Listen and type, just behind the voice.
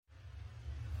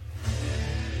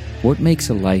What makes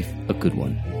a life a good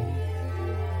one?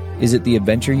 Is it the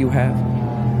adventure you have?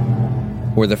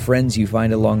 Or the friends you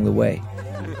find along the way?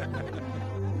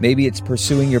 Maybe it's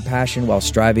pursuing your passion while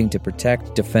striving to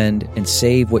protect, defend, and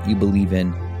save what you believe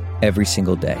in every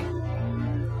single day.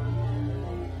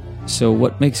 So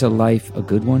what makes a life a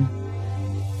good one?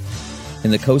 In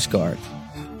the Coast Guard,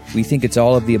 we think it's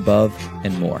all of the above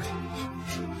and more.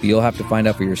 But you'll have to find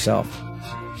out for yourself.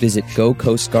 Visit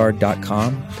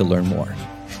gocoastguard.com to learn more.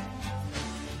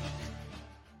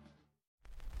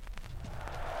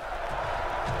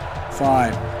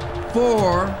 Five,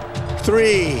 4,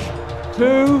 3,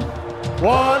 2,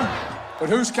 1. But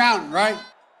who's counting, right?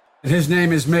 And his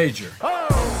name is Major.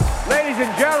 Oh, ladies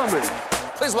and gentlemen,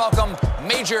 please welcome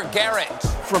Major Garrett.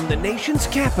 From the nation's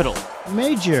capital.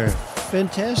 Major,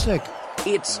 fantastic.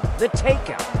 It's The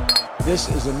Takeout. This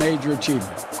is a major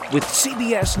achievement. With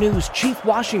CBS News Chief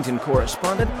Washington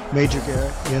Correspondent Major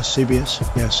Garrett, yes,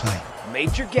 CBS, yes, hi.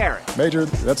 Major Garrett. Major,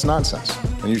 that's nonsense,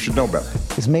 and you should know better.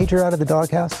 Is Major out of the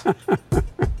doghouse?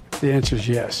 The answer is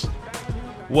yes.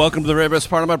 Welcome to the very best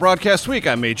part of my broadcast week.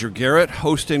 I'm Major Garrett,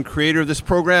 host and creator of this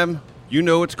program. You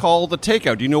know it's called The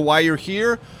Takeout. Do you know why you're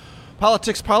here?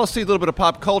 Politics, policy, a little bit of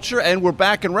pop culture, and we're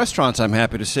back in restaurants, I'm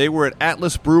happy to say. We're at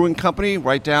Atlas Brewing Company,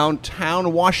 right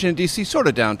downtown Washington, D.C., sort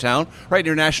of downtown, right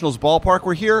near Nationals Ballpark.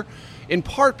 We're here in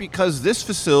part because this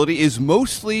facility is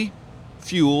mostly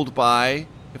fueled by,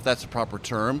 if that's the proper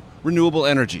term, renewable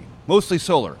energy. Mostly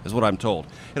solar, is what I'm told.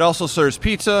 It also serves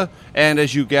pizza, and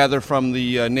as you gather from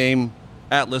the name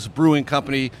Atlas Brewing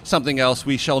Company, something else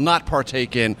we shall not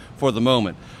partake in for the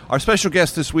moment. Our special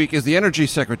guest this week is the Energy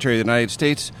Secretary of the United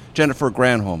States, Jennifer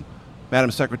Granholm. Madam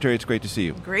Secretary, it's great to see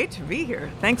you. Great to be here.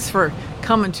 Thanks for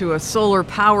coming to a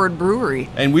solar-powered brewery.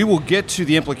 And we will get to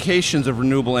the implications of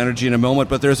renewable energy in a moment,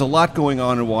 but there's a lot going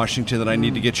on in Washington that I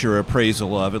need to get your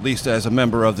appraisal of, at least as a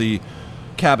member of the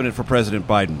Cabinet for President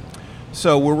Biden.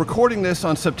 So we're recording this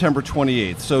on September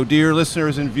 28th. So dear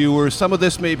listeners and viewers, some of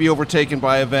this may be overtaken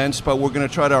by events, but we're going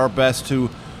to try our best to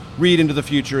read into the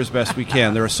future as best we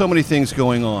can. There are so many things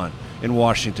going on in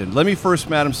Washington. Let me first,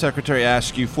 Madam Secretary,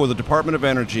 ask you for the Department of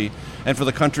Energy and for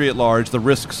the country at large, the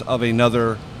risks of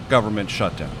another government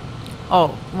shutdown.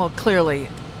 Oh, well, clearly,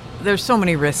 there's so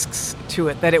many risks to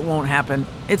it that it won't happen.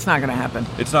 It's not going to happen.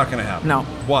 It's not going to happen? No.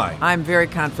 Why? I'm very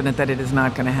confident that it is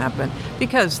not going to happen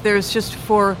because there's just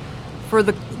for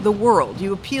the world.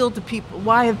 You appeal to people.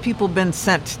 Why have people been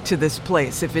sent to this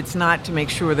place if it's not to make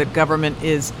sure that government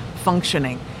is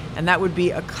functioning? And that would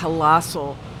be a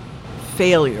colossal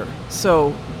failure.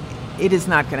 So it is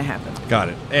not going to happen. Got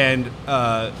it. And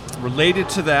related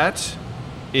to that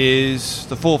is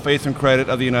the full faith and credit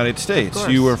of the United States.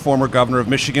 You were former governor of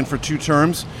Michigan for 2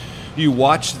 terms. You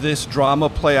watched this drama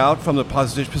play out from the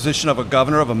position of a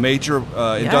governor of a major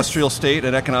industrial state,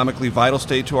 an economically vital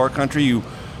state to our country. You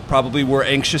probably were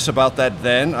anxious about that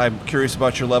then. I'm curious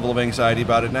about your level of anxiety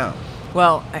about it now.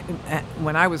 Well,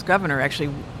 when I was governor,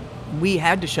 actually, we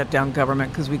had to shut down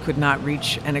government because we could not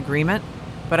reach an agreement.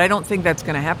 But I don't think that's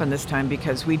going to happen this time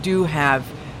because we do have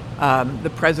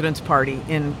the president's party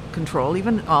in control,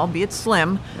 even albeit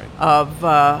slim, of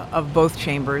both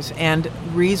chambers, and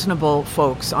reasonable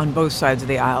folks on both sides of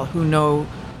the aisle who know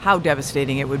how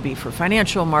devastating it would be for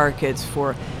financial markets,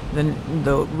 for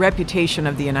the reputation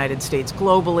of the United States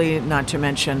globally, not to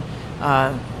mention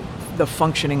the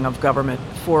functioning of government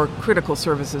for critical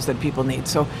services that people need.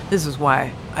 So this is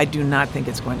why I do not think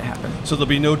it's going to happen. So there'll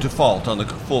be no default on the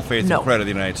full faith and credit of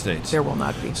the United States? There will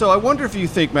not be. So I wonder if you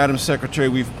think, Madam Secretary,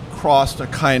 we've crossed a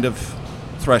kind of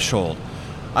threshold.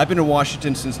 I've been in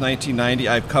Washington since 1990.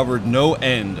 I've covered no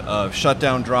end of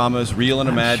shutdown dramas, real and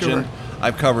imagined. Sure.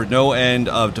 I've covered no end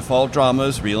of default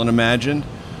dramas, real and imagined.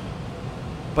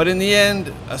 But in the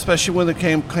end, especially when it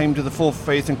came to the full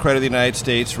faith and credit of the United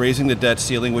States, raising the debt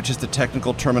ceiling, which is the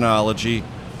technical terminology,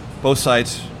 both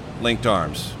sides linked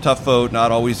arms. Tough vote, not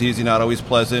always easy, not always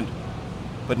pleasant.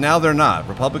 But now they're not.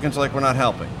 Republicans are like, we're not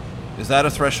helping. Is that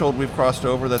a threshold we've crossed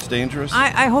over that's dangerous?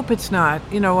 I hope it's not.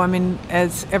 You know, I mean,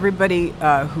 as everybody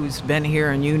who's been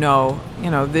here and you know,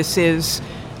 this is,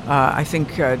 I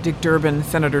think Dick Durbin,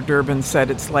 Senator Durbin said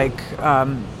it's like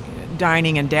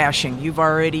dining and dashing. You've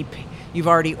already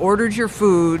ordered your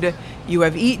food, you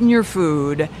have eaten your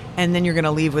food, and then you're going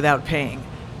to leave without paying.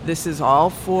 This is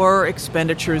all for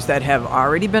expenditures that have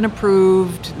already been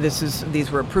approved.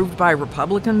 These were approved by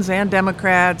Republicans and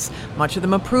Democrats, much of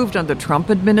them approved under the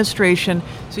Trump administration.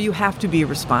 So you have to be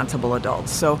responsible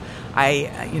adults. So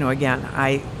I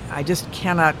just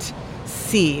cannot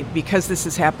see, because this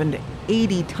has happened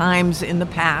 80 times in the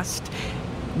past,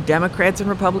 Democrats and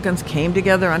Republicans came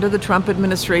together under the Trump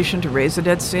administration to raise the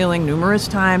debt ceiling numerous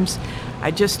times.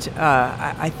 I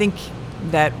think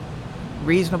that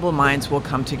reasonable minds will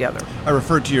come together. I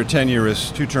referred to your tenure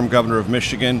as two-term governor of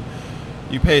Michigan.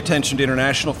 You pay attention to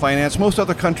international finance. Most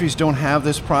other countries don't have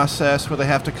this process where they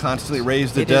have to constantly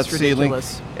raise the debt ceiling.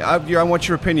 I want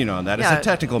your opinion on that. Yeah. It's a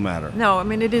technical matter. No, I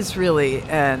mean, it is really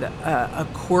a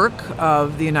quirk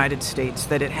of the United States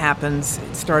that it happens.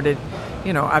 It started,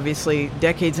 obviously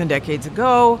decades and decades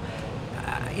ago.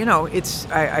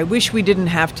 I wish we didn't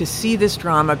have to see this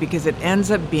drama because it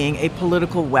ends up being a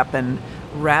political weapon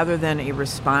rather than a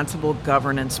responsible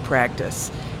governance practice.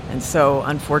 And so,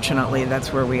 unfortunately,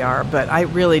 that's where we are. But I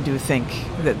really do think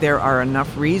that there are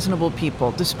enough reasonable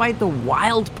people, despite the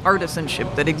wild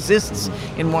partisanship that exists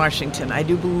in Washington. I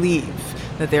do believe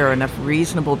that there are enough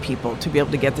reasonable people to be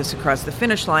able to get this across the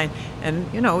finish line. And,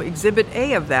 Exhibit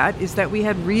A of that is that we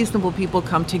had reasonable people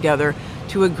come together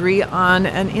to agree on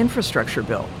an infrastructure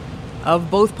bill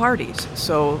of both parties.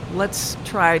 So let's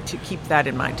try to keep that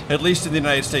in mind. At least in the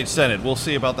United States Senate. We'll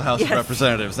see about the House of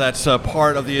Representatives. That's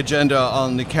part of the agenda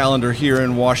on the calendar here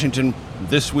in Washington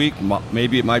this week.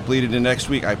 Maybe it might bleed into next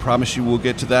week. I promise you we'll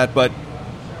get to that. But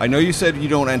I know you said you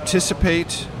don't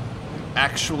anticipate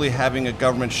actually having a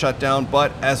government shutdown,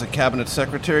 but as a cabinet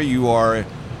secretary, you are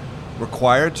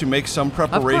required to make some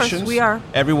preparations? Of course, we are.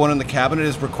 Everyone in the cabinet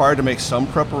is required to make some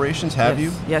preparations. Have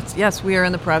you? Yes, we are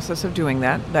in the process of doing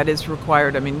that. That is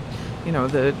required. I mean,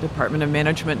 the Department of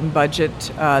Management and Budget,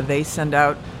 they send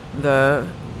out the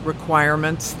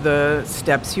requirements, the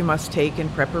steps you must take in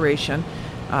preparation.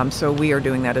 So we are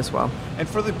doing that as well. And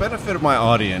for the benefit of my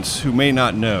audience who may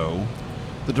not know,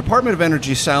 the Department of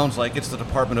Energy sounds like it's the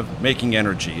Department of Making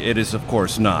Energy. It is, of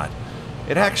course, not.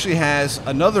 It actually has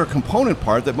another component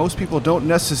part that most people don't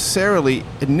necessarily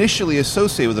initially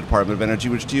associate with the Department of Energy,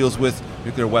 which deals with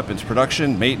nuclear weapons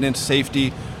production, maintenance,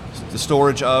 safety, the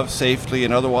storage of, safely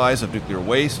and otherwise, of nuclear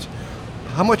waste.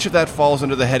 How much of that falls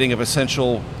under the heading of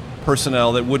essential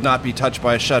personnel that would not be touched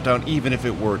by a shutdown, even if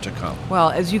it were to come?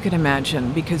 Well, as you can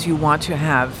imagine, because you want to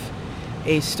have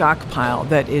a stockpile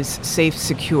that is safe,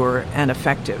 secure, and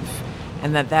effective,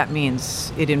 and that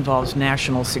means it involves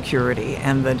national security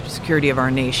and the security of our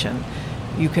nation.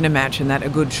 You can imagine that a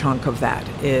good chunk of that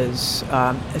is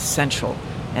essential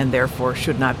and therefore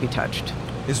should not be touched.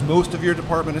 Is most of your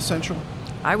department essential?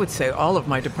 I would say all of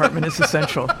my department is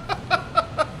essential.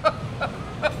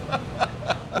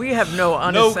 We have no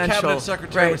unessential. No cabinet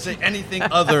secretary would say anything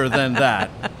other than that.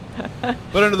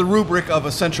 But under the rubric of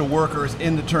essential workers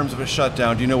in the terms of a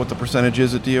shutdown, do you know what the percentage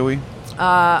is at DOE?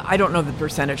 I don't know the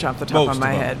percentage off the top of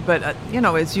my head, but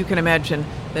as you can imagine,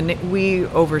 we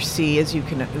oversee,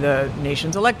 the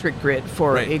nation's electric grid,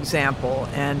 for example,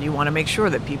 and you want to make sure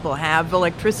that people have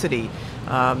electricity.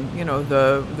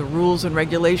 The rules and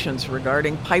regulations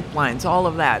regarding pipelines, all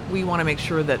of that. We want to make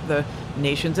sure that the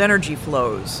nation's energy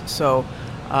flows. So,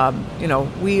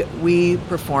 we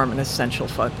perform an essential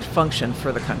function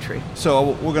for the country.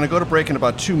 So we're going to go to break in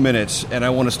about 2 minutes, and I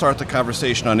want to start the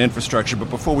conversation on infrastructure. But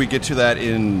before we get to that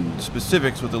in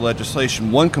specifics with the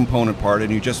legislation, one component part,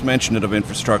 and you just mentioned it, of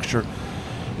infrastructure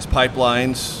is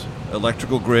pipelines,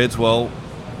 electrical grids. Well,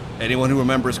 anyone who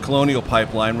remembers Colonial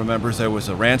Pipeline remembers there was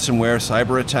a ransomware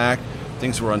cyber attack.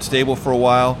 Things were unstable for a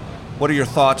while. What are your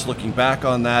thoughts looking back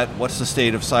on that? What's the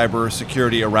state of cyber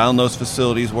security around those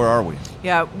facilities? Where are we?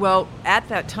 Yeah, well, at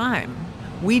that time,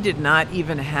 we did not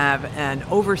even have an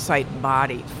oversight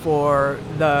body for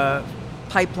the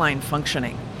pipeline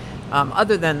functioning,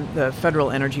 other than the Federal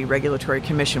Energy Regulatory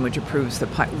Commission, which approves the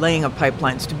laying of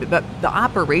pipelines, but the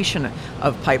operation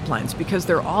of pipelines, because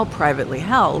they're all privately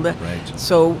held. Right.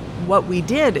 So what we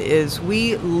did is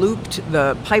we looped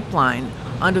the pipeline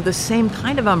under the same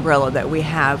kind of umbrella that we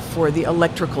have for the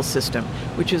electrical system,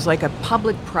 which is like a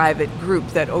public-private group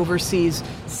that oversees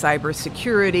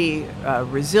cybersecurity,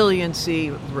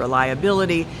 resiliency,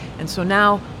 reliability. And so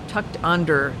now tucked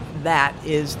under that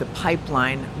is the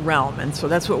pipeline realm. And so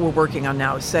that's what we're working on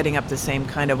now, is setting up the same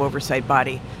kind of oversight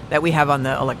body that we have on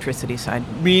the electricity side.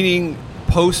 Meaning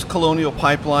post-Colonial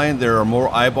Pipeline, there are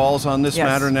more eyeballs on this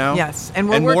matter now? Yes, and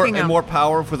we're working on more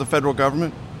power for the federal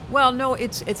government? Well, no,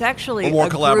 it's actually more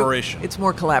collaboration. It's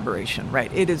more collaboration,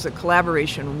 right? It is a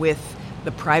collaboration with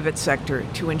the private sector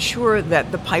to ensure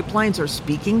that the pipelines are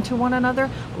speaking to one another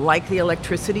like the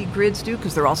electricity grids do,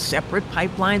 because they're all separate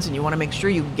pipelines, and you want to make sure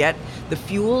you get the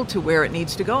fuel to where it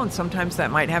needs to go, and sometimes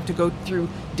that might have to go through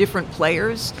different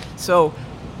players. So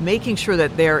making sure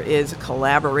that there is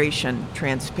collaboration,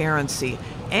 transparency,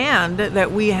 and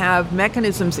that we have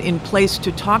mechanisms in place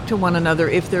to talk to one another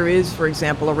if there is, for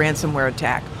example, a ransomware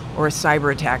attack or a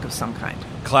cyber attack of some kind.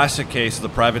 Classic case of the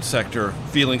private sector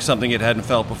feeling something it hadn't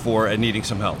felt before and needing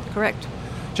some help. Correct.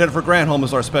 Jennifer Granholm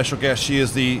is our special guest. She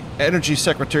is the Energy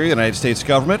Secretary of the United States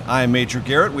government. I am Major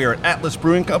Garrett. We are at Atlas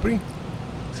Brewing Company.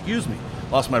 Excuse me.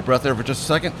 Lost my breath there for just a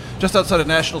second. Just outside of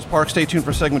Nationals Park. Stay tuned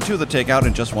for segment 2 of The Takeout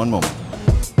in just one moment.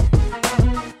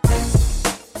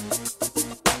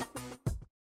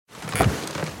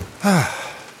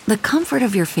 The comfort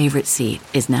of your favorite seat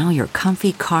is now your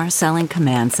comfy car-selling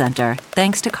command center,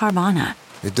 thanks to Carvana.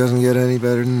 It doesn't get any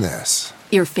better than this.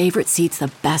 Your favorite seat's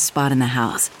the best spot in the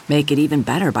house. Make it even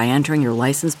better by entering your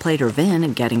license plate or VIN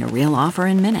and getting a real offer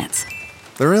in minutes.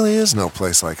 There really is no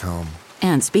place like home.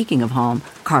 And speaking of home,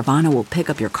 Carvana will pick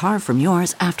up your car from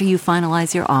yours after you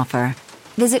finalize your offer.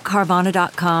 Visit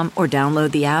Carvana.com or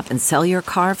download the app and sell your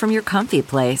car from your comfy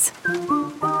place.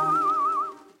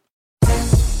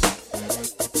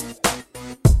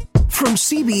 From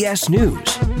CBS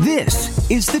News, this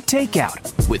is The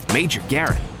Takeout with Major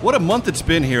Garrett. What a month it's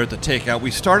been here at The Takeout.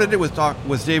 We started it with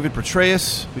David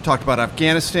Petraeus. We talked about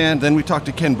Afghanistan. Then we talked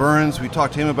to Ken Burns. We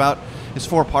talked to him about his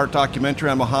 4-part documentary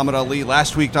on Muhammad Ali.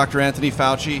 Last week, Dr. Anthony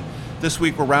Fauci. This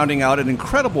week, we're rounding out an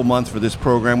incredible month for this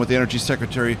program with the Energy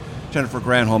Secretary, Jennifer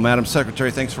Granholm. Madam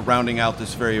Secretary, thanks for rounding out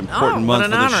this very important month for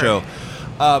the show.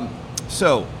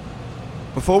 So,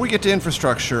 before we get to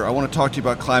infrastructure, I want to talk to you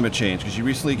about climate change, because you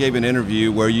recently gave an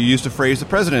interview where you used a phrase the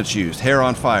president's used, hair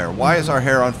on fire. Why is our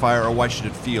hair on fire, or why should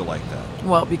it feel like that?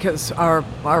 Well, because our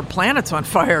planet's on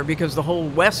fire, because the whole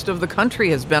west of the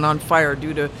country has been on fire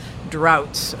due to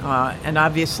droughts. And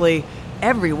obviously,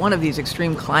 every one of these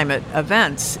extreme climate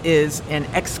events is an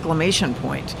exclamation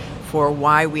point for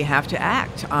why we have to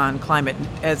act on climate.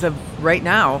 As of right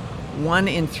now, 1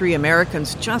 in 3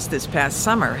 Americans just this past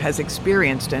summer has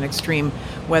experienced an extreme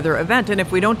weather event. And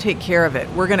if we don't take care of it,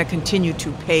 we're going to continue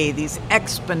to pay these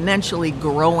exponentially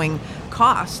growing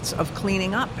costs of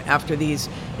cleaning up after these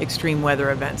extreme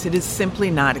weather events. It is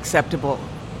simply not acceptable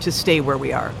to stay where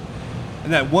we are.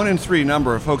 And that 1 in 3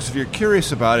 number, folks, if you're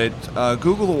curious about it,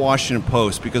 Google the Washington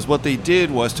Post, because what they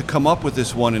did was to come up with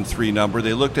this 1 in 3 number,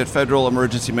 they looked at Federal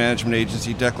Emergency Management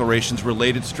Agency declarations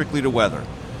related strictly to weather,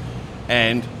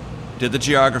 and did the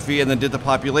geography, and then did the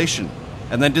population,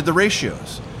 and then did the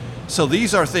ratios. So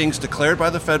these are things declared by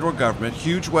the federal government,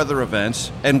 huge weather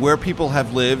events, and where people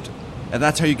have lived, and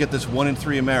that's how you get this 1 in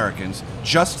 3 Americans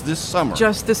just this summer.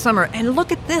 Just this summer. And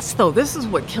look at this, though. This is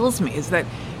what kills me, is that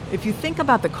if you think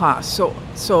about the cost,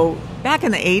 so back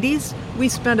in the 80s, we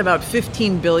spent about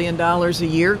 $15 billion a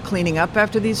year cleaning up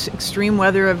after these extreme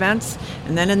weather events,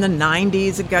 and then in the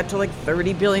 90s, it got to like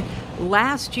 $30 billion.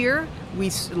 Last year,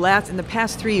 in the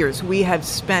past 3 years, we have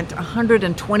spent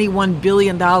 $121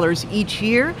 billion each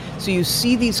year. So you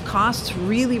see these costs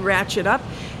really ratchet up.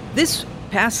 This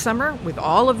past summer, with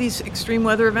all of these extreme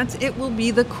weather events, it will be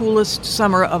the coolest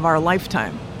summer of our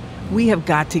lifetime. We have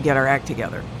got to get our act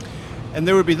together. And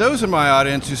there would be those in my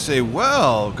audience who say,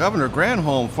 well, Governor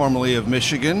Granholm, formerly of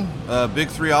Michigan, big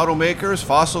 3 automakers,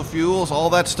 fossil fuels, all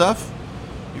that stuff,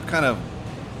 you kind of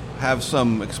have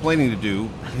some explaining to do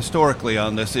historically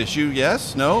on this issue.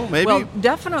 Yes? No? Maybe? Well,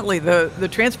 definitely. The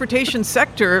transportation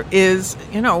sector is,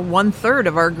 1/3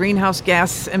 of our greenhouse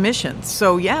gas emissions.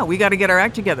 So, yeah, we got to get our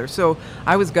act together. So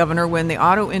I was governor when the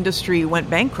auto industry went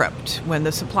bankrupt, when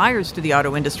the suppliers to the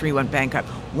auto industry went bankrupt.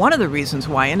 One of the reasons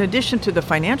why, in addition to the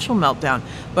financial meltdown,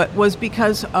 but was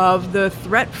because of the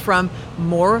threat from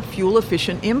more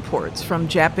fuel-efficient imports from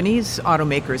Japanese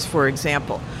automakers, for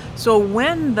example. So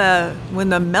when the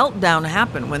meltdown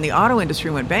happened, when the auto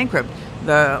industry went bankrupt,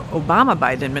 the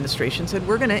Obama-Biden administration said,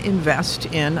 we're going to invest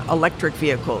in electric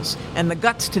vehicles and the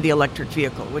guts to the electric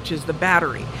vehicle, which is the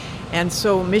battery. And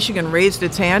so Michigan raised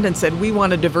its hand and said, we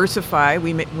want to diversify.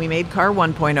 We made Car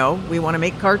 1.0. We want to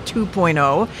make Car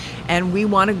 2.0. And we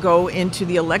want to go into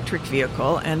the electric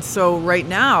vehicle. And so right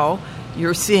now,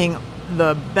 you're seeing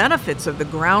the benefits of the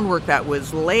groundwork that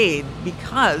was laid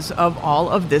because of all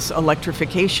of this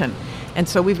electrification. And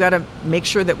so we've got to make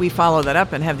sure that we follow that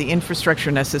up and have the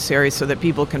infrastructure necessary so that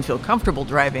people can feel comfortable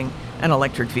driving an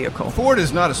electric vehicle. Ford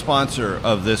is not a sponsor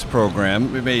of this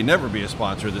program. It may never be a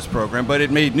sponsor of this program, but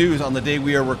it made news on the day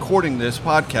we are recording this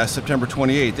podcast, September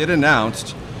 28th. It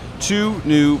announced 2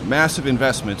 new massive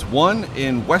investments, one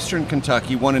in Western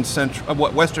Kentucky, one in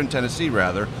Western Tennessee,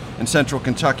 and Central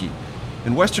Kentucky.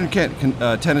 In Western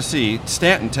Tennessee,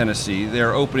 Stanton, Tennessee,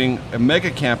 they're opening a mega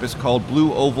campus called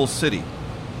Blue Oval City.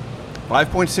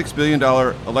 $5.6 billion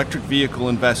electric vehicle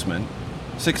investment,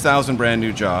 6,000 brand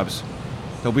new jobs.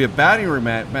 There'll be a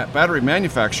battery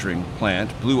manufacturing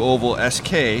plant, Blue Oval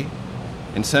SK,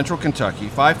 in Central Kentucky,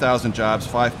 5,000 jobs,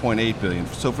 $5.8 billion.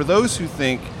 So for those who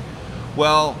think,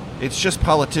 well, it's just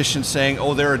politicians saying,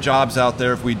 oh, there are jobs out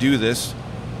there if we do this,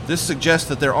 this suggests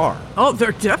that there are. Oh,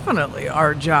 there definitely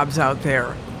are jobs out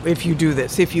there if you do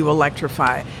this, if you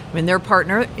electrify. I mean, their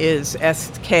partner is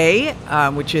SK,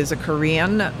 which is a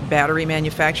Korean battery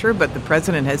manufacturer, but the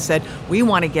president has said, we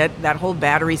want to get that whole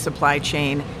battery supply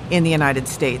chain in the United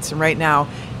States. And right now,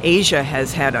 Asia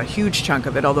has had a huge chunk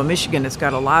of it, although Michigan has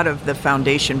got a lot of the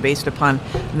foundation based upon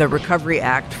the Recovery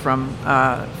Act from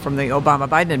the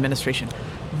Obama-Biden administration.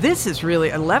 This is really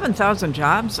 11,000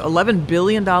 jobs, $11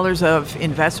 billion of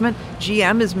investment.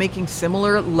 GM is making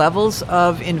similar levels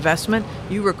of investment.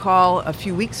 You recall a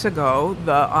few weeks ago,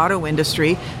 the auto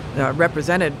industry,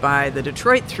 represented by the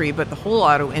Detroit Three, but the whole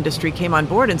auto industry came on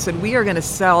board and said, we are going to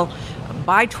sell,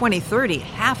 by 2030,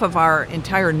 half of our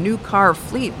entire new car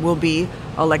fleet will be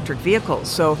electric vehicles.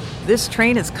 So this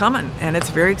train is coming, and it's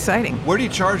very exciting. Where do you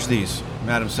charge these,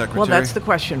 Madam Secretary? Well, that's the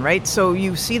question, right? So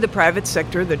you see the private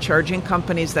sector, the charging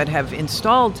companies that have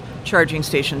installed charging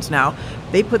stations now,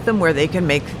 they put them where they can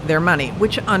make their money,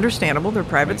 which understandable, they're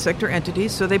private sector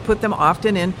entities, so they put them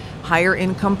often in higher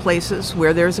income places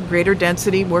where there's a greater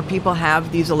density, where people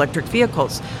have these electric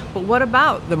vehicles. But what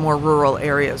about the more rural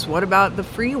areas? What about the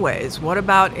freeways? What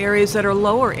about areas that are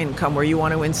lower income where you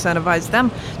want to incentivize them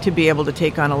to be able to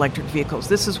take on electric vehicles?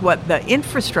 This is what the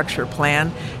infrastructure plan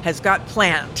has got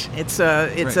planned. It's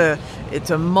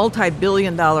a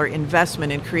multi-billion-dollar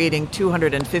investment in creating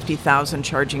 250,000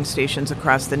 charging stations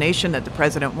across the nation that the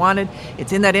president wanted.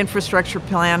 It's in that infrastructure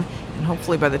plan, and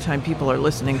hopefully by the time people are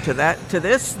listening to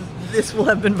this will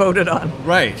have been voted on.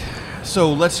 Right.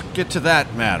 So let's get to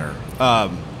that matter.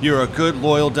 You're a good,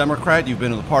 loyal Democrat. You've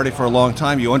been in the party for a long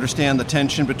time. You understand the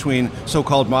tension between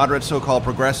so-called moderates, so-called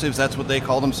progressives. That's what they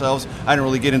call themselves. I don't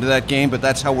really get into that game, but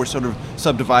that's how we're sort of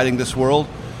subdividing this world.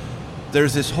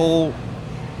 There's this whole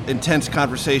intense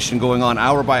conversation going on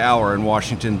hour by hour in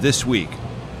Washington this week.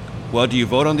 Well, do you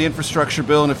vote on the infrastructure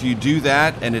bill? And if you do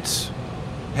that and it's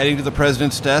heading to the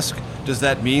president's desk, does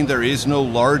that mean there is no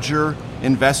larger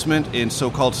investment in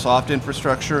so-called soft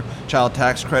infrastructure, child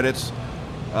tax credits,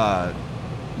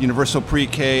 universal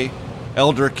pre-K,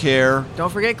 elder care? Don't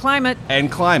forget climate.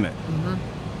 And climate.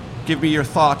 Mm-hmm. Give me your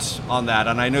thoughts on that.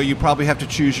 And I know you probably have to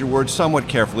choose your words somewhat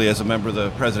carefully as a member of the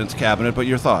president's cabinet, but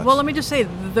your thoughts. Well, let me just say,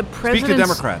 Speak to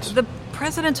Democrats. The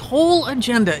president's whole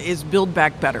agenda is Build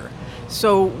Back Better.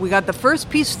 So we got the first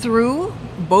piece through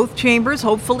both chambers,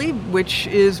 hopefully, which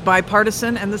is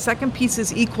bipartisan, and the second piece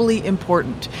is equally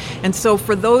important. And so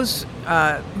for those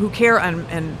who care,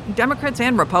 and Democrats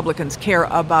and Republicans care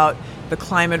about the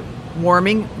climate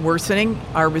warming, worsening,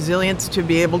 our resilience to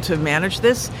be able to manage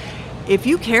this, if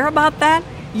you care about that,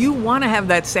 you want to have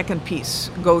that second piece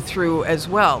go through as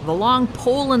well. The long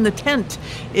pole in the tent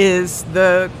is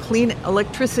the clean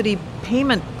electricity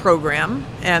payment program,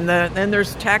 and then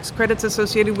there's tax credits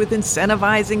associated with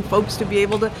incentivizing folks to be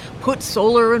able to put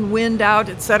solar and wind out,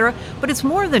 etc. But it's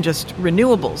more than just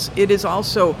renewables. It is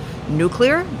also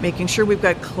nuclear, making sure we've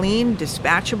got clean,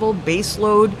 dispatchable,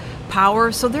 baseload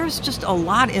power. So there's just a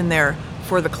lot in there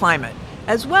for the climate,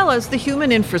 as well as the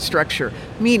human infrastructure,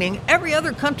 meaning every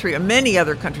other country, many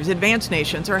other countries, advanced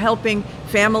nations, are helping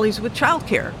families with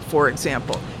childcare, for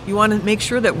example. You want to make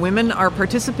sure that women are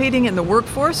participating in the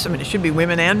workforce. I mean, it should be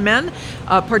women and men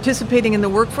participating in the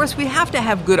workforce. We have to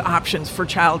have good options for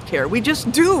childcare. We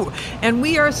just do. And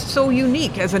we are so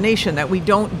unique as a nation that we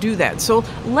don't do that. So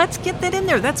let's get that in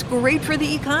there. That's great for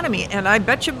the economy. And I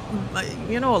bet you,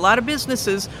 a lot of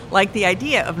businesses like the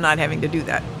idea of not having to do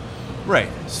that. Right.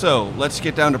 So let's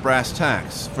get down to brass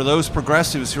tacks. For those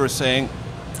progressives who are saying,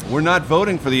 we're not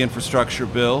voting for the infrastructure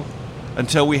bill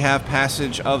until we have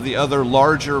passage of the other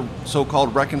larger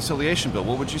so-called reconciliation bill,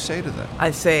 what would you say to that?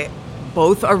 I say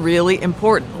both are really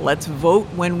important. Let's vote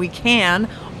when we can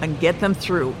and get them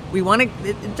through. We want to.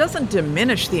 It doesn't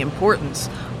diminish the importance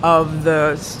of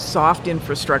the soft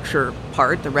infrastructure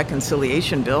part, the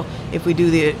reconciliation bill. If we do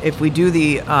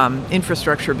the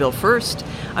infrastructure bill first,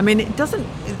 I mean, it doesn't.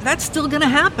 That's still going to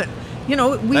happen.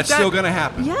 That's still going to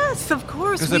happen. Yes, of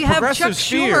course. We have Chuck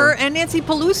Schumer and Nancy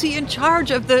Pelosi in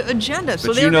charge of the agenda.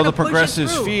 So but the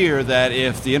progressives fear that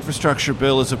if the infrastructure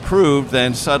bill is approved,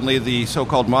 then suddenly the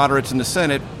so-called moderates in the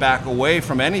Senate back away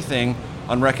from anything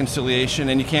on reconciliation,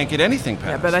 and you can't get anything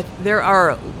passed. Yeah,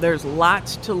 but there's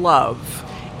lots to love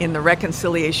in the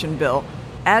reconciliation bill,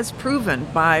 as proven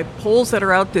by polls that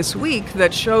are out this week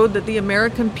that showed that the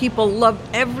American people love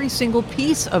every single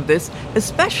piece of this,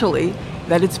 especially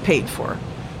that it's paid for.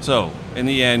 So, in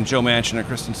the end, Joe Manchin and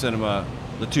Kyrsten Sinema,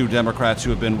 the two Democrats who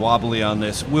have been wobbly on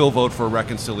this, will vote for a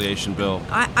reconciliation bill.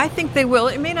 I think they will.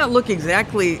 It may not look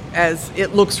exactly as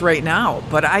it looks right now,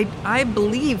 but I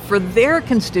believe for their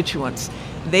constituents,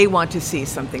 they want to see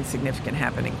something significant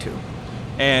happening too.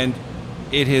 And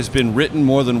It has been written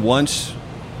more than once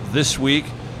this week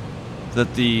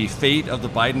that the fate of the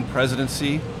Biden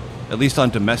presidency, at least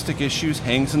on domestic issues,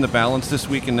 hangs in the balance this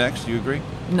week and next. Do you agree?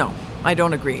 No, I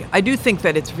don't agree. I do think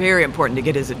that it's very important to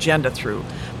get his agenda through,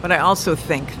 but I also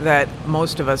think that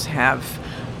most of us have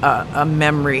a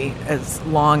memory as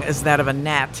long as that of a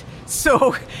gnat.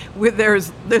 So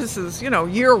this is,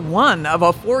 year one of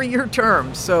a 4-year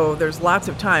term, so there's lots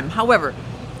of time. However,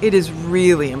 it is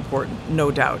really important, no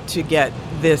doubt, to get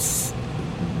these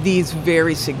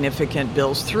very significant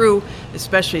bills through,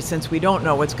 especially since we don't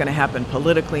know what's going to happen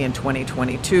politically in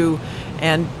 2022.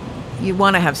 And you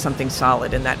want to have something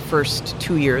solid in that first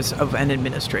 2 years of an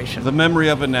administration. The memory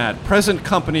of a gnat. Present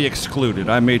company excluded.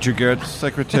 I'm Major Garrett,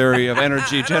 Secretary of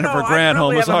Energy. Jennifer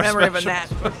Granholm is our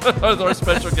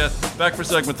special guest. Back for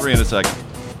segment 3 in a second.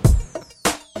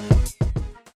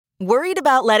 Worried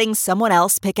about letting someone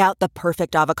else pick out the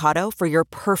perfect avocado for your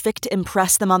perfect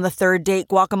impress them on the third date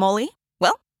guacamole?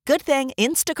 Well, good thing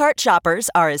Instacart shoppers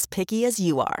are as picky as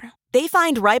you are. They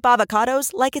find ripe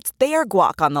avocados like it's their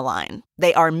guac on the line.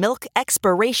 They are milk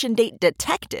expiration date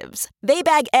detectives. They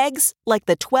bag eggs like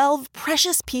the 12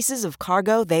 precious pieces of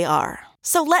cargo they are.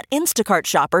 So let Instacart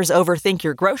shoppers overthink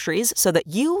your groceries so that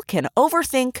you can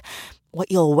overthink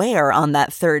what you'll wear on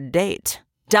that third date.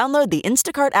 Download the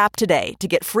Instacart app today to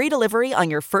get free delivery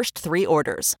on your first 3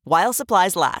 orders, while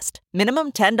supplies last.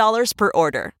 Minimum $10 per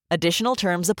order. Additional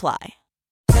terms apply.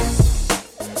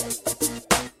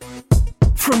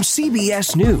 From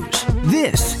CBS News,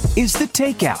 this is The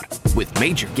Takeout with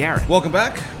Major Garrett. Welcome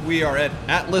back. We are at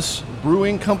Atlas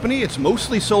Brewing Company. It's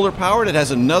mostly solar powered. It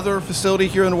has another facility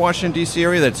here in the Washington, D.C.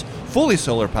 area that's fully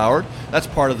solar powered. That's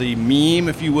part of the meme,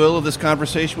 if you will, of this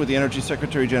conversation with the Energy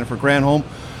Secretary, Jennifer Granholm.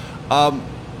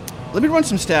 Let me run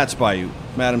some stats by you,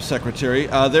 Madam Secretary.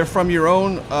 They're from your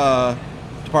own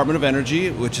Department of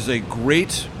Energy, which is a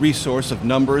great resource of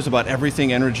numbers about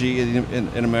everything energy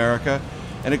in America.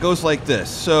 And it goes like this.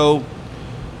 So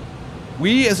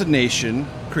we as a nation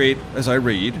create, as I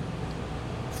read,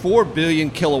 4 billion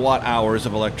kilowatt hours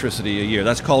of electricity a year.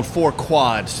 That's called 4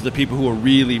 quads to the people who are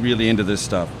really, really into this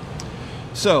stuff.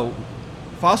 So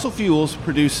fossil fuels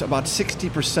produce about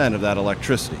 60% of that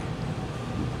electricity.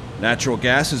 Natural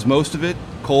gas is most of it,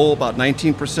 coal about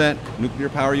 19%, nuclear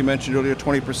power you mentioned earlier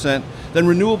 20%, then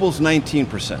renewables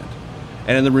 19%.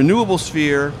 And in the renewable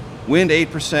sphere, wind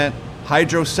 8%,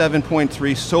 hydro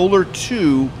 7.3%, solar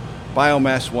 2%,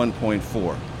 biomass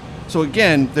 1.4%. So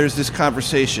again, there's this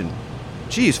conversation.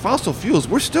 Geez, fossil fuels,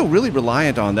 we're still really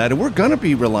reliant on that, and we're going to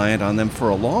be reliant on them for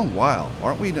a long while.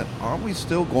 Aren't we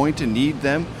still going to need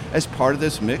them as part of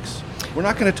this mix? We're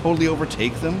not going to totally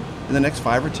overtake them in the next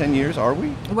 5 or 10 years, are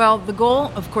we? Well, the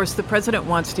goal, of course, the president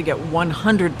wants to get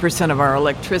 100% of our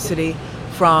electricity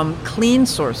from clean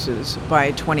sources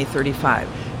by 2035.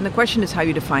 And the question is how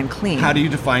you define clean. How do you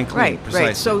define clean? Right,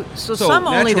 precisely. right. So some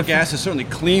only natural gas is certainly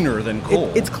cleaner than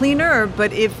coal. It's cleaner,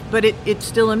 but it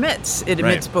still emits. It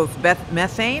emits both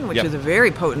methane, which is a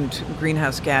very potent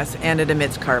greenhouse gas, and it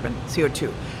emits carbon,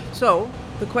 CO2. So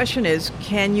the question is,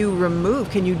 can you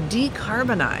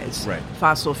decarbonize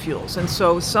fossil fuels? And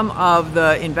so some of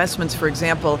the investments, for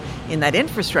example, in that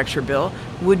infrastructure bill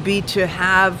would be to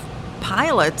have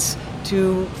pilots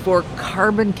for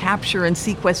carbon capture and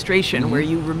sequestration, where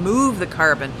you remove the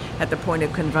carbon at the point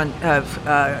of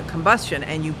combustion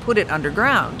and you put it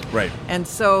underground. Right. And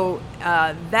so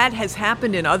that has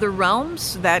happened in other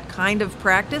realms, that kind of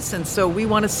practice. And so we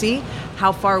want to see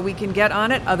how far we can get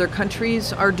on it. Other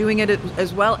countries are doing it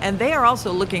as well. And they are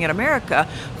also looking at America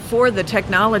for the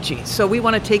technology. So we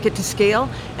want to take it to scale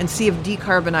and see if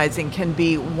decarbonizing can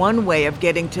be one way of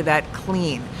getting to that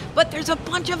clean. But there's a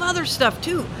bunch of other stuff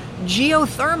too.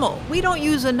 Geothermal. We don't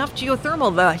use enough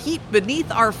geothermal. The heat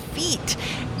beneath our feet,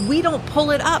 we don't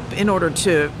pull it up in order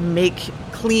to make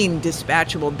clean,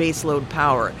 dispatchable baseload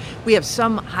power. We have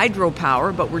some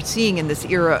hydropower, but we're seeing in this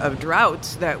era of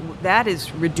droughts that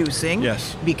is reducing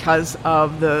because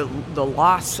of the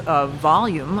loss of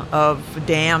volume of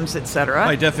dams, etc.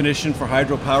 By definition, for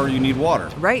hydropower, you need water.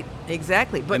 Right,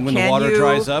 exactly. But and when the water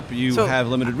dries up, you have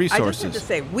limited resources. I just have to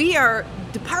say,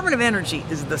 Department of Energy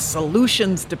is the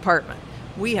solutions department.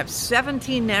 We have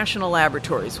 17 national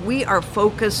laboratories. We are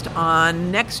focused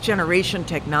on next generation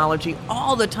technology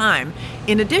all the time,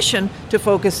 in addition to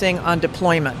focusing on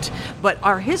deployment. But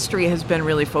our history has been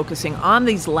really focusing on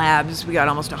these labs. We got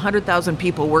almost 100,000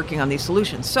 people working on these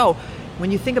solutions. So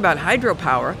when you think about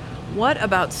hydropower, what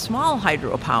about small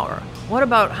hydropower? What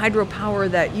about hydropower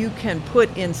that you can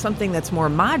put in something that's more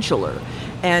modular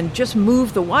and just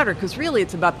move the water? Because really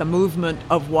it's about the movement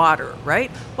of water,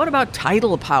 right? What about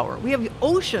tidal power? We have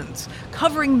oceans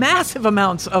covering massive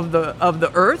amounts of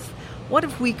the earth. What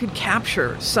if we could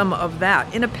capture some of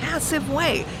that in a passive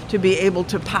way to be able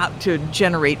to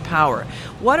generate power?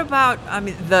 What about,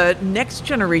 the next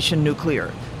generation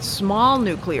nuclear, small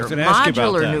nuclear,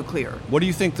 modular nuclear? What do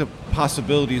you think the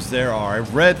possibilities there are?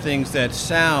 I've read things that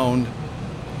sound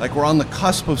like we're on the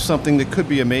cusp of something that could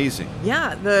be amazing.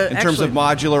 Yeah. In terms of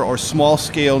modular or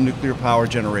small-scale nuclear power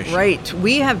generation. Right.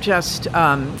 We have just,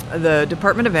 the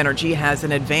Department of Energy has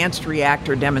an advanced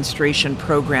reactor demonstration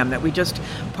program that we just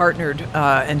partnered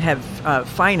and have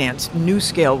financed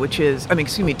NuScale,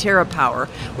 TerraPower,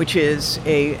 which is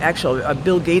a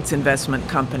Bill Gates investment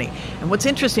company. And what's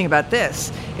interesting about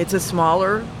this, it's a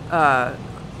smaller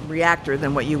reactor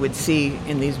than what you would see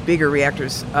in these bigger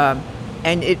reactors.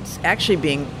 And it's actually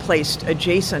being placed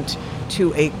adjacent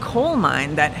to a coal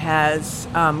mine that has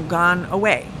gone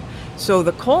away. So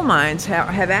the coal mines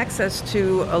have access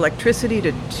to electricity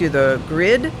to the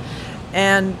grid.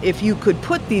 And if you could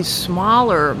put these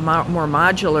smaller, more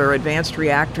modular advanced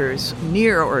reactors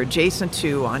near or adjacent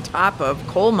to, on top of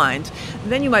coal mines,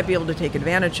 then you might be able to take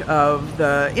advantage of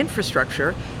the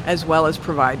infrastructure as well as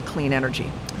provide clean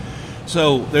energy.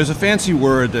 So there's a fancy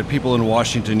word that people in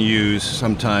Washington use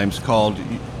sometimes called,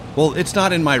 well, it's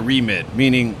not in my remit,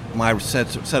 meaning my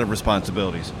set of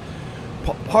responsibilities.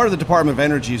 Part of the Department of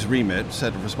Energy's remit,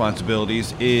 set of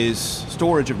responsibilities, is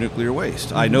storage of nuclear waste.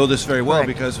 Mm-hmm. I know this very well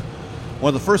because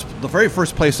one of the very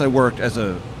first place I worked as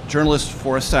a journalist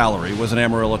for a salary was in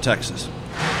Amarillo, Texas.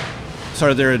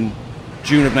 Started there in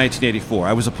June of 1984.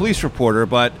 I was a police reporter,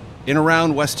 but in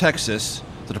around West Texas,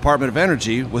 the Department of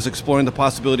Energy was exploring the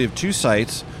possibility of 2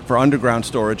 sites for underground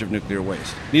storage of nuclear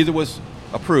waste. Neither was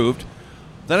approved.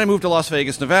 Then I moved to Las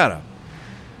Vegas, Nevada.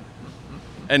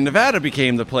 And Nevada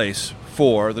became the place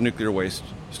for the nuclear waste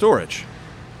storage.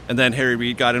 And then Harry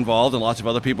Reid got involved and lots of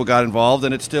other people got involved,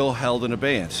 and it's still held in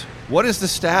abeyance. What is the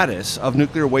status of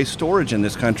nuclear waste storage in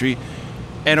this country?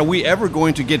 And are we ever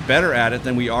going to get better at it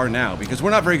than we are now? Because we're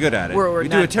not very good at it. We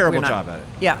do a terrible job at it.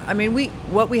 Yeah,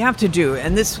 what we have to do,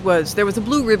 and there was a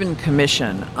Blue Ribbon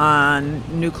Commission on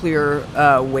nuclear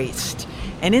waste.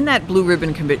 And in that Blue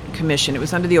Ribbon Commission, it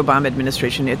was under the Obama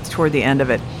administration, it's toward the end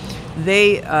of it,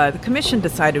 the commission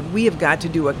decided we have got to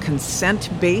do a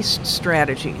consent-based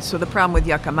strategy. So the problem with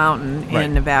Yucca Mountain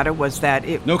in Nevada was that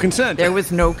no consent. There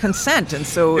was no consent, and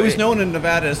so it was known in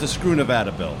Nevada as the Screw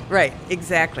Nevada Bill. Right,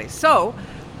 exactly. So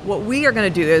what we are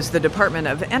going to do as the Department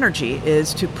of Energy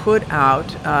is to put out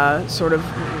sort of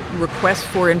requests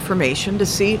for information to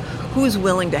see who's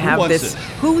willing to have this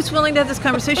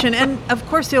conversation. And of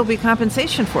course there'll be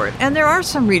compensation for it. And there are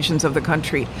some regions of the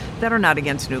country that are not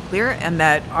against nuclear and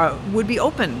that would be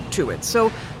open to it.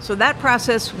 So that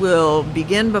process will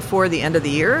begin before the end of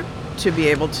the year to be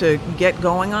able to get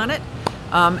going on it.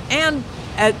 And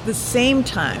at the same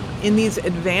time, in these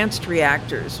advanced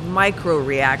reactors, micro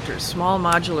reactors, small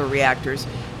modular reactors,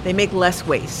 they make less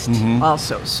waste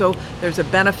also. So there's a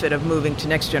benefit of moving to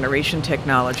next generation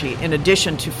technology in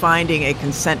addition to finding a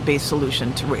consent-based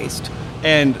solution to waste.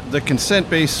 And the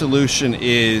consent-based solution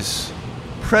is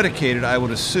predicated, I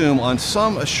would assume, on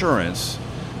some assurance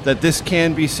that this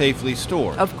can be safely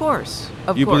stored. Of course.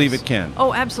 You believe it can?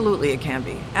 Oh, absolutely it can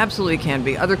be. Absolutely it can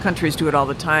be. Other countries do it all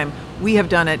the time. We have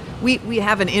done it. We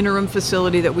have an interim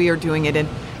facility that we are doing it in,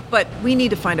 but we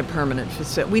need to find a permanent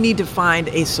facility. We need to find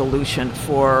a solution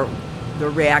for the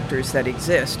reactors that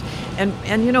exist. And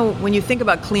when you think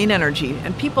about clean energy,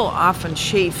 and people often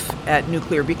chafe at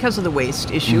nuclear because of the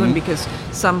waste issue and because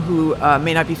some who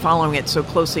may not be following it so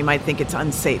closely might think it's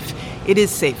unsafe. It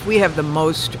is safe. We have the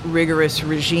most rigorous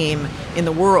regime in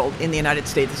the world in the United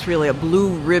States. It's really a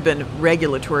blue ribbon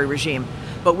regulatory regime.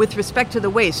 But with respect to the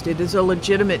waste, it is a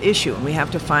legitimate issue, and we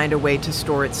have to find a way to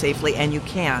store it safely, and you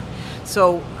can.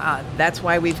 So that's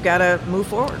why we've got to move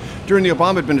forward. During the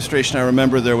Obama administration, I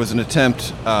remember there was an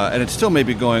attempt, and it still may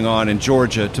be going on in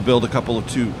Georgia, to build a couple of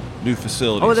 2 new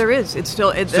facilities. Oh, there is.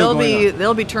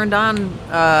 They'll be turned on,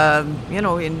 in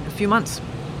a few months.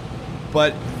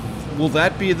 But will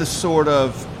that be the sort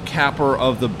of capper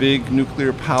of the big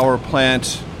nuclear power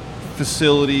plant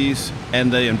facilities,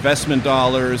 and the investment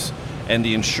dollars and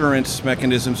the insurance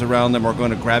mechanisms around them are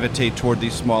going to gravitate toward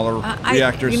these smaller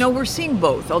reactors? We're seeing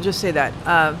both. I'll just say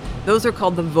that. Those are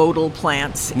called the Vogtle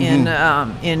plants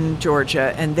in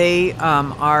Georgia, and they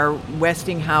are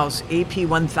Westinghouse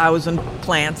AP1000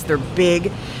 plants. They're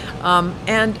big.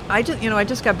 And I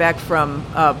just got back from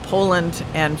Poland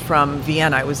and from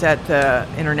Vienna. I was at the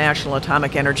International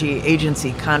Atomic Energy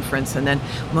Agency conference, and then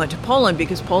went to Poland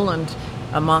because Poland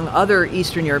among other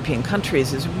Eastern European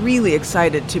countries, is really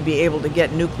excited to be able to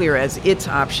get nuclear as its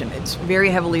option. It's very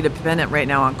heavily dependent right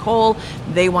now on coal.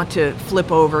 They want to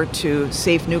flip over to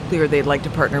safe nuclear. They'd like to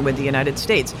partner with the United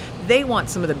States. They want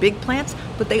some of the big plants,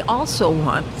 but they also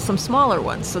want some smaller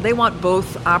ones. So they want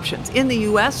both options. In the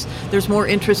U.S., there's more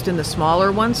interest in the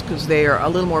smaller ones because they are a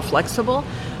little more flexible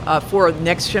for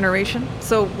next generation.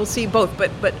 So we'll see both. But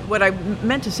what I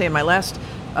meant to say in my last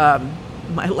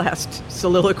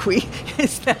soliloquy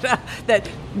is that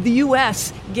the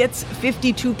U.S. gets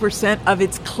 52% of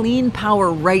its clean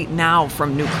power right now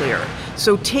from nuclear.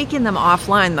 So taking them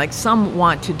offline, like some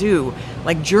want to do,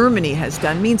 like Germany has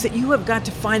done, means that you have got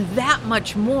to find that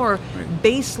much more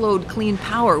baseload clean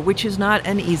power, which is not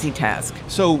an easy task.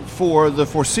 So for the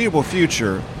foreseeable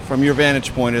future, from your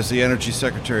vantage point as the energy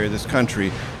secretary of this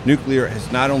country, nuclear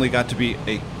has not only got to be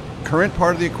a current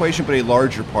part of the equation, but a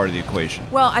larger part of the equation.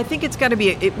 Well, I think it's got to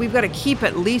be, we've got to keep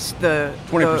at least the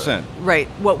 20%. Right,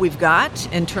 what we've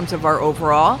got in terms of our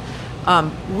overall.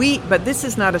 But this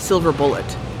is not a silver bullet.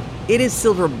 It is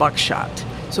silver buckshot.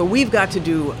 So we've got to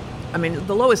do,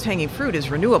 the lowest hanging fruit is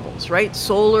renewables, right?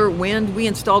 Solar, wind, we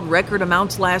installed record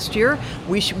amounts last year.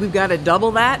 We've got to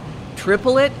double that,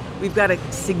 triple it. We've got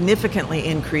to significantly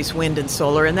increase wind and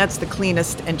solar, and that's the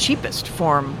cleanest and cheapest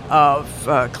form of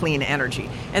clean energy.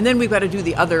 And then we've got to do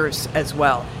the others as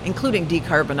well, including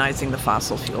decarbonizing the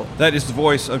fossil fuel. That is the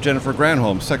voice of Jennifer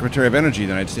Granholm, Secretary of Energy of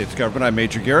the United States government. I'm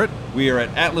Major Garrett. We are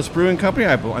at Atlas Brewing Company.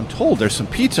 I'm told there's some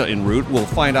pizza en route. We'll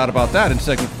find out about that in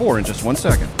segment 4 in just 1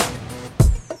 second.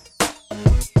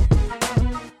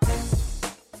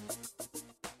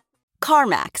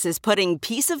 CarMax is putting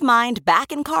peace of mind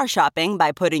back in car shopping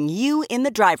by putting you in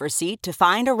the driver's seat to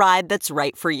find a ride that's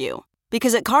right for you.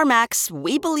 Because at CarMax,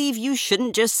 we believe you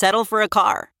shouldn't just settle for a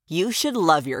car. You should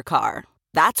love your car.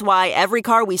 That's why every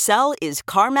car we sell is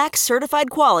CarMax certified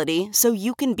quality, so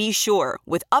you can be sure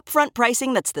with upfront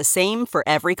pricing that's the same for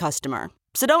every customer.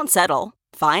 So don't settle.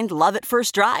 Find love at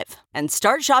first drive and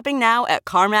start shopping now at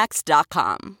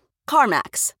CarMax.com.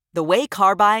 CarMax, the way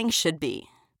car buying should be.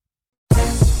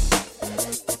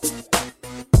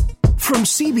 From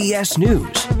CBS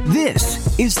News,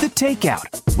 this is The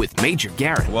Takeout with Major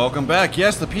Garrett. Welcome back.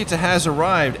 Yes, the pizza has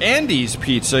arrived. Andy's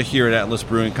Pizza here at Atlas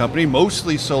Brewing Company,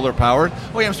 mostly solar powered.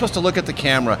 Oh yeah, I'm supposed to look at the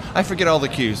camera. I forget all the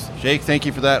cues. Jake, thank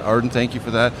you for that. Arden, thank you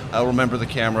for that. I'll remember the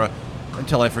camera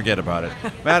until I forget about it.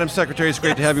 Madam Secretary, it's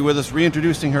great to have you with us.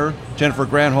 Reintroducing her, Jennifer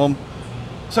Granholm,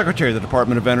 Secretary of the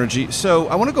Department of Energy. So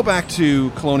I want to go back to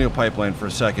Colonial Pipeline for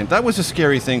a second. That was a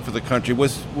scary thing for the country.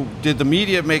 Did the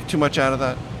media make too much out of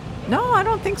that? No, I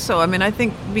don't think so. I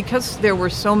think because there were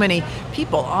so many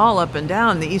people all up and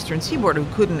down the eastern seaboard who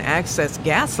couldn't access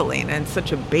gasoline, and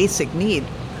such a basic need,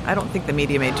 I don't think the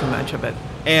media made too much of it.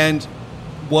 And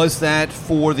was that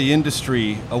for the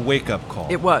industry a wake-up call?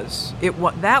 It was.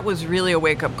 That was really a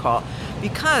wake-up call,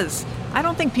 because I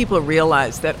don't think people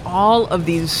realize that all of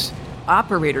these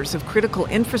operators of critical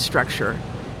infrastructure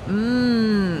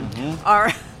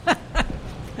are...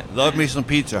 Love me some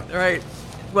pizza. Right.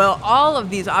 Well, all of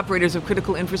these operators of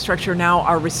critical infrastructure now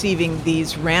are receiving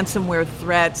these ransomware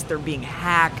threats. They're being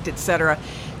hacked, etc.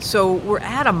 So we're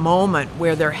at a moment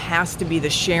where there has to be the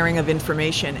sharing of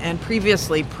information. And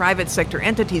previously, private sector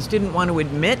entities didn't want to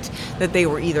admit that they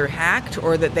were either hacked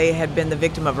or that they had been the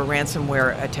victim of a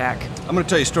ransomware attack. I'm going to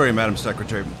tell you a story, Madam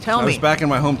Secretary. Tell me. I was back in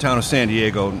my hometown of San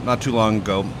Diego not too long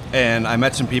ago, and I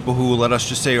met some people who, let us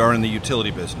just say, are in the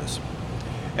utility business.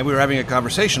 And we were having a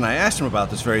conversation. I asked them about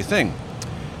this very thing.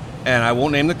 And I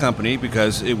won't name the company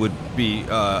because it would be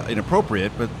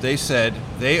inappropriate, but they said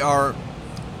they are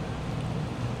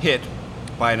hit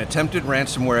by an attempted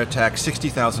ransomware attack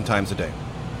 60,000 times a day.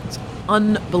 It's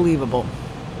unbelievable.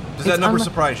 Does that number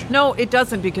surprise you? No, it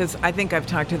doesn't, because I think I've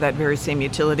talked to that very same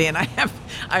utility, and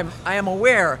I am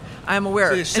aware.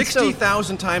 So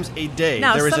 60,000 times a day.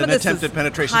 Now, there is some an of this attempted is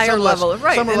penetration. Higher level,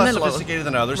 right? Some are less sophisticated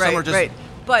than others. Right, some are just. Right.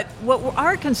 But what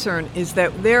our concern is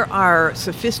that there are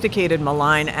sophisticated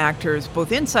malign actors,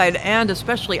 both inside and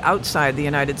especially outside the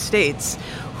United States,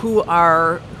 who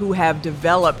have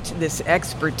developed this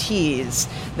expertise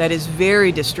that is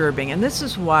very disturbing. And this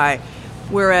is why,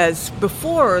 whereas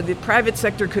before the private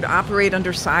sector could operate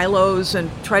under silos and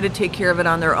try to take care of it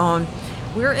on their own,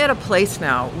 we're at a place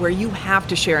now where you have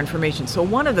to share information. So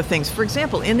one of the things, for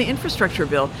example, in the infrastructure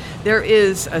bill, there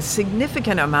is a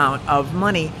significant amount of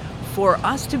money for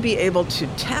us to be able to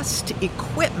test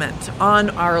equipment on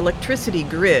our electricity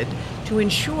grid to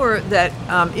ensure that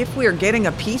if we are getting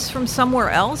a piece from somewhere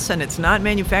else and it's not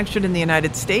manufactured in the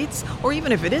United States, or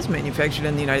even if it is manufactured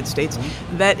in the United States,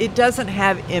 that it doesn't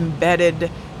have embedded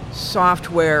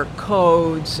software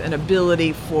codes and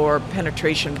ability for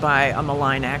penetration by a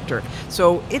malign actor.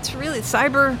 So it's really,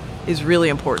 cyber is really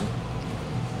important.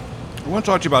 I want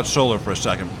to talk to you about solar for a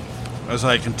second, as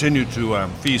I continue to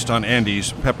feast on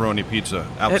Andy's pepperoni pizza.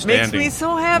 Outstanding. It makes me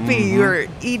so happy you're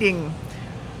eating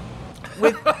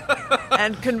with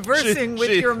and conversing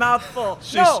with your mouth full.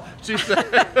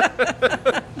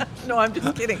 No, I'm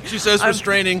just kidding. She says,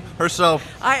 restraining herself.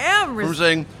 I am from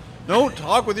saying, "Don't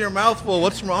talk with your mouth full.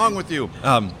 What's wrong with you?"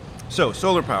 So,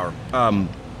 solar power.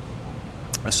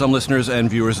 Some listeners and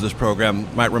viewers of this program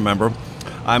might remember,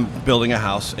 I'm building a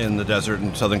house in the desert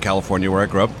in Southern California where I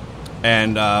grew up.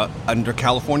 And under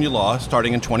California law,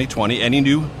 starting in 2020, any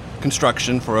new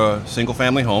construction for a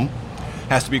single-family home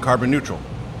has to be carbon neutral.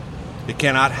 It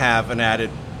cannot have an added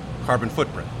carbon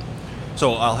footprint.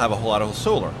 So I'll have a whole lot of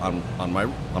solar on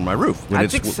my roof when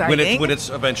it's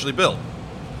eventually built.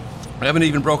 I haven't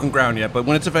even broken ground yet, but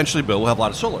when it's eventually built, we'll have a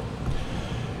lot of solar.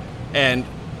 And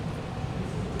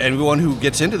everyone who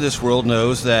gets into this world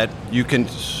knows that you can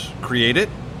create it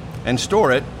and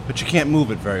store it, but you can't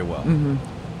move it very well. Mm-hmm.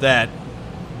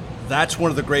 That's one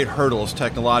of the great hurdles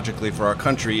technologically for our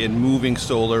country in moving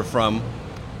solar from...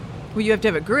 Well, you have to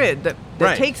have a grid that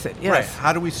takes it, yes. Right.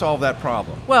 How do we solve that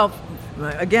problem? Well,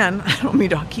 again, I don't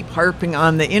mean to keep harping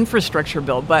on the infrastructure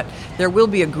bill, but there will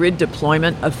be a grid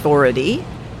deployment authority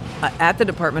at the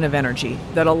Department of Energy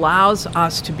that allows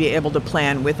us to be able to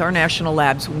plan with our national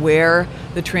labs where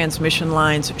the transmission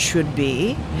lines should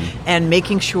be, and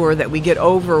making sure that we get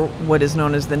over what is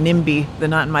known as the NIMBY, the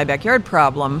not in my backyard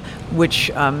problem,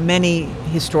 which many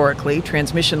historically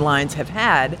transmission lines have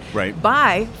had,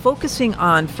 by focusing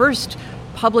on first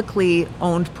publicly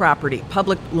owned property,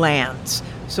 public lands.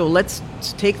 So let's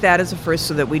take that as a first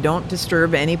so that we don't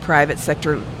disturb any private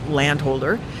sector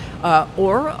landholder.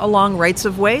 Or along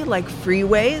rights-of-way, like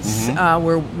freeways,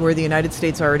 where the United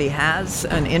States already has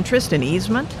an interest in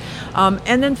easement.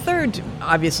 And then third,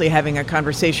 obviously having a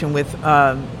conversation with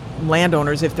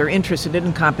landowners if they're interested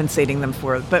in compensating them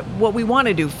for it. But what we want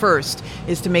to do first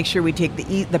is to make sure we take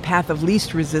the path of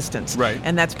least resistance. Right.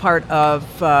 And that's part of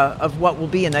what will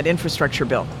be in that infrastructure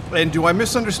bill. And do I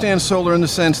misunderstand solar in the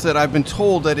sense that I've been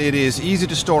told that it is easy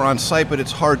to store on site, but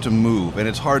it's hard to move, and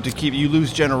it's hard to keep, you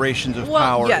lose generations of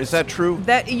power. Yes, is that true?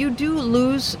 That you do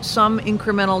lose some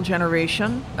incremental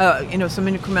generation, some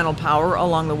incremental power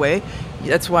along the way.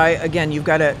 That's why, again, you've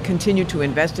got to continue to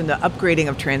invest in the upgrading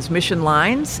of transmission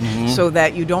lines so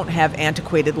that you don't have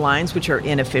antiquated lines which are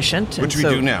inefficient. Which we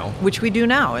do now. Which we do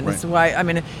now. And this is why,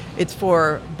 it's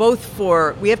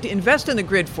we have to invest in the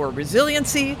grid for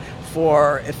resiliency,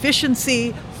 for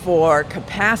efficiency, for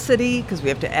capacity, because we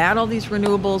have to add all these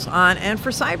renewables on, and for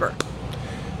cyber.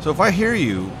 So if I hear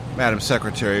you, Madam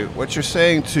Secretary, what you're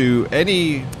saying to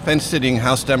any fence-sitting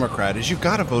House Democrat is you've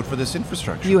got to vote for this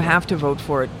infrastructure. You have to vote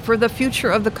for it for the future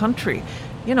of the country.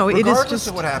 Regardless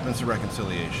of what happens to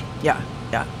reconciliation. Yeah.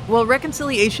 Well,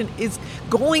 reconciliation is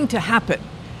going to happen.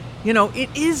 It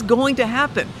is going to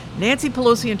happen. Nancy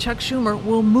Pelosi and Chuck Schumer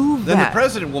will move then that. Then the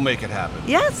president will make it happen.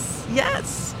 Yes.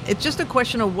 It's just a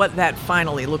question of what that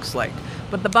finally looks like.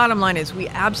 But the bottom line is we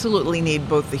absolutely need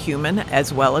both the human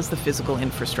as well as the physical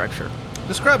infrastructure.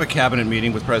 Describe a cabinet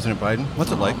meeting with President Biden.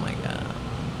 What's it like? Oh, my God.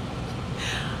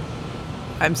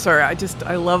 I'm sorry.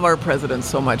 I love our president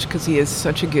so much because he is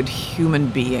such a good human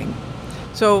being.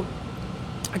 So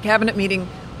a cabinet meeting,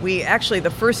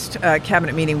 the first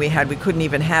cabinet meeting we had, we couldn't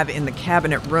even have in the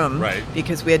cabinet room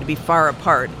because we had to be far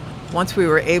apart. Once we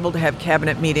were able to have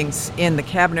cabinet meetings in the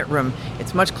cabinet room,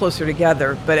 it's much closer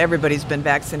together, but everybody's been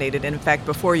vaccinated. And in fact,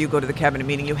 before you go to the cabinet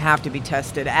meeting, you have to be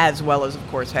tested, as well as, of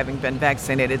course, having been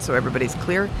vaccinated, so everybody's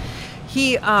clear. Do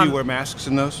you wear masks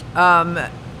in those?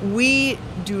 We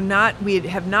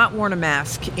have not worn a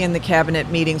mask in the cabinet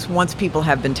meetings once people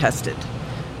have been tested,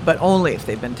 but only if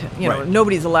they've been,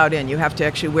 nobody's allowed in. You have to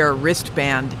actually wear a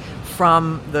wristband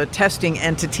from the testing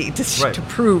entity to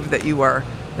prove that you are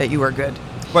good.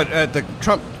 But at the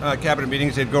Trump cabinet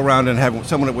meetings, they'd go around and have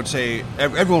someone that would say,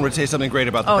 everyone would say something great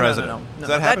about the president. No. Does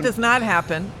that happen? That does not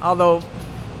happen, although,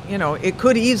 it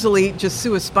could easily just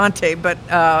sua sponte, but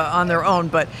on their own.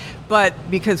 But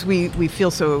because we feel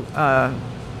so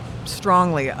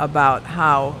strongly about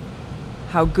how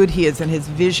good he is and his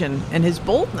vision and his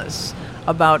boldness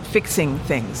about fixing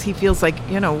things. He feels like,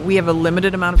 we have a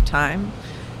limited amount of time.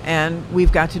 And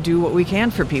we've got to do what we can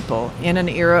for people in an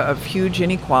era of huge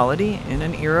inequality, in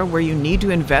an era where you need to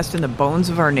invest in the bones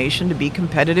of our nation to be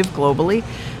competitive globally,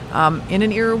 in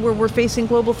an era where we're facing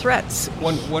global threats.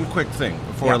 One quick thing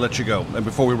before I let you go, and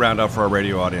before we round out for our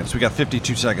radio audience. We got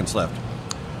 52 seconds left.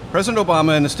 President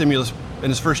Obama in the stimulus in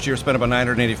his first year spent about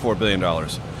 $984 billion.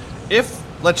 If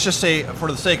let's just say,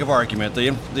 for the sake of argument,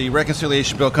 the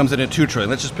reconciliation bill comes in at $2 trillion.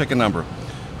 Let's just pick a number.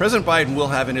 President Biden will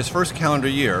have, in his first calendar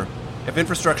year, if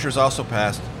infrastructure is also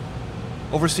passed,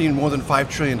 overseen more than $5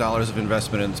 trillion of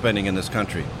investment and spending in this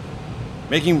country,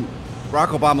 making Barack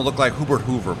Obama look like Hubert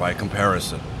Hoover by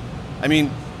comparison. I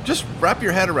mean, just wrap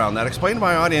your head around that. Explain to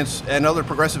my audience and other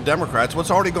progressive Democrats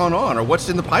what's already gone on or what's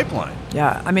in the pipeline.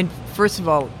 Yeah, I mean, first of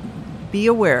all, be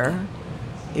aware,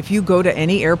 if you go to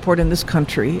any airport in this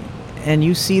country and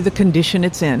you see the condition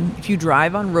it's in, if you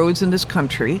drive on roads in this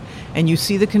country and you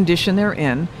see the condition they're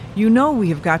in, you know we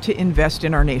have got to invest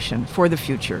in our nation for the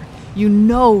future. You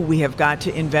know we have got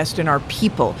to invest in our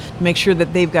people to make sure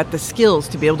that they've got the skills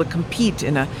to be able to compete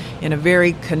in a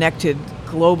very connected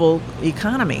global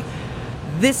economy.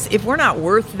 If we're not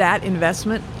worth that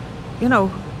investment,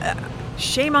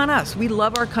 shame on us. We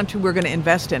love our country. We're going to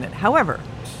invest in it. However,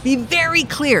 be very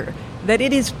clear that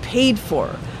it is paid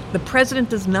for. The president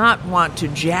does not want to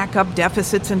jack up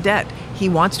deficits and debt. He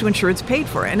wants to ensure it's paid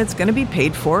for, and it's going to be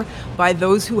paid for by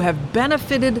those who have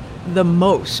benefited the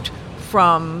most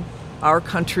from our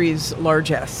country's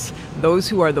largesse. Those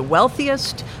who are the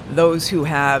wealthiest, those who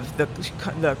have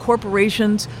the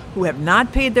corporations who have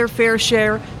not paid their fair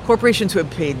share, corporations who have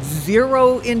paid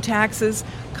zero in taxes.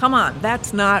 Come on,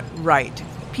 that's not right.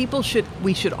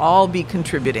 We should all be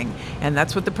contributing, and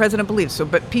that's what the president believes.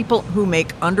 But people who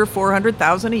make under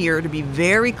 $400,000 a year, to be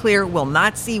very clear, will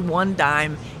not see one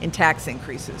dime in tax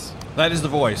increases. That is the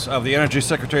voice of the Energy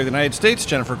Secretary of the United States,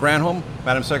 Jennifer Granholm.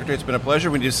 Madam Secretary, it's been a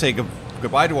pleasure. We need to say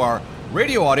goodbye to our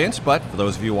radio audience, but for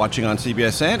those of you watching on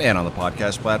CBSN and on the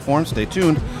podcast platform, stay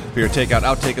tuned for your Takeout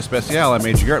Outtake Especial. I'm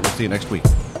Major Garrett. We'll see you next week.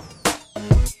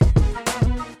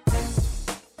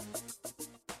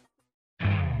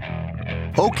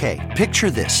 Okay, picture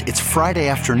this. It's Friday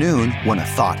afternoon when a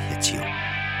thought hits you.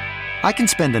 I can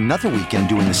spend another weekend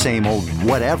doing the same old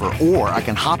whatever, or I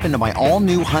can hop into my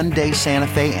all-new Hyundai Santa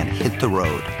Fe and hit the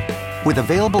road. With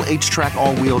available H-Track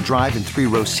all-wheel drive and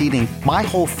 3-row seating, my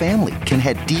whole family can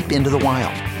head deep into the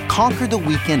wild. Conquer the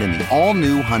weekend in the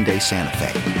all-new Hyundai Santa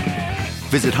Fe.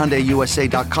 Visit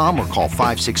HyundaiUSA.com or call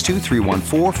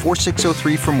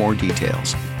 562-314-4603 for more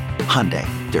details. Hyundai,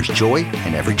 there's joy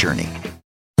in every journey.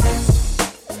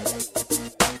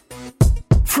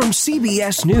 From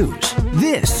CBS News,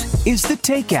 this is The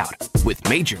Takeout with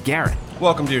Major Garrett.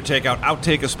 Welcome to your Takeout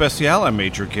Outtake Especial. I'm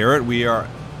Major Garrett.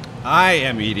 I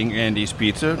am eating Andy's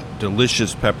Pizza,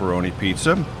 delicious pepperoni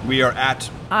pizza. We are at...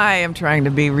 I am trying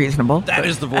to be reasonable. That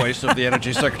is the voice of the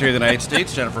Energy Secretary of the United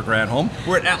States, Jennifer Granholm.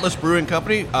 We're at Atlas Brewing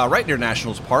Company, right near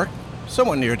Nationals Park,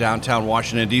 somewhat near downtown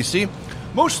Washington, D.C.,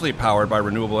 mostly powered by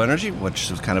renewable energy,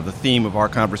 which is kind of the theme of our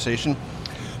conversation.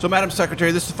 So, Madam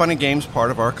Secretary, this is the fun and games part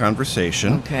of our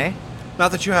conversation. Okay.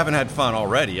 Not that you haven't had fun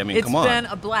already. I mean, come on. It's been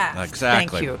a blast.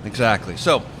 Exactly. Thank you. Exactly.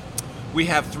 So, we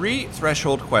have 3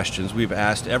 threshold questions we've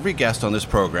asked every guest on this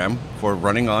program for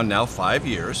running on now 5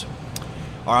 years.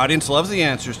 Our audience loves the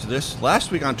answers to this.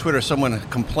 Last week on Twitter, someone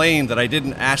complained that I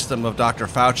didn't ask them of Dr.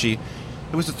 Fauci.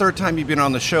 It was the 3rd time he'd been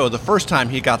on the show, the first time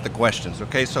he got the questions.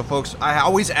 Okay, so folks, I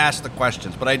always ask the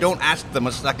questions, but I don't ask them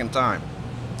a second time.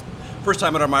 First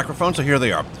time at our microphone, so here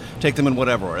they are. Take them in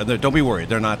whatever order. Don't be worried.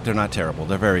 They're not terrible.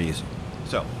 They're very easy.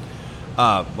 So,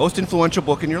 most influential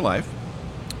book in your life.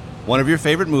 One of your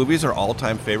favorite movies or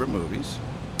all-time favorite movies.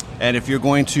 And if you're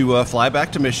going to fly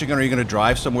back to Michigan or you're going to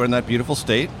drive somewhere in that beautiful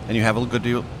state and you have a good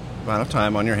deal amount of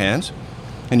time on your hands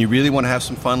and you really want to have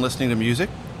some fun listening to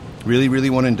music, really, really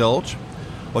want to indulge,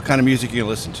 what kind of music are you going to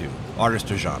listen to?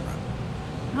 Artist or genre?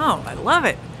 Oh, I love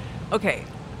it. Okay.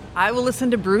 I will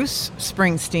listen to Bruce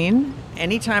Springsteen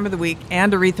any time of the week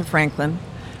and Aretha Franklin.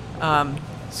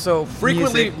 So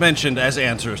frequently music. Mentioned as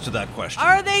answers to that question.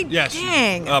 Are they? Yes.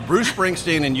 Dang. Bruce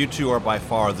Springsteen and U2 are by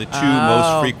far the 2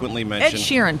 most frequently mentioned. Ed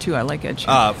Sheeran, too. I like Ed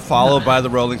Sheeran. Followed by the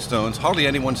Rolling Stones. Hardly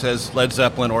anyone says Led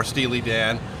Zeppelin or Steely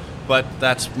Dan, but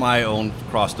that's my own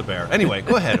cross to bear. Anyway,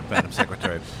 go ahead, Madam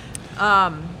Secretary.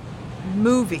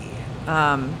 Movie.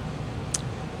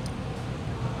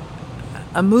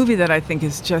 A movie that I think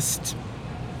is just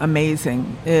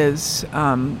amazing is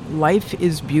Life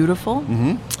is Beautiful.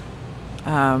 Mm-hmm.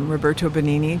 Roberto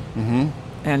Benigni,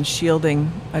 and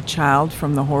shielding a child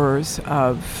from the horrors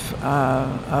of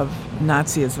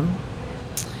Nazism.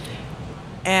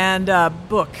 And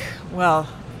book, well,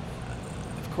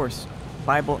 of course,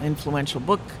 Bible influential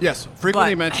book. Yes,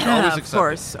 frequently mentioned, always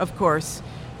accepted. Of course.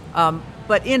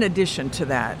 But in addition to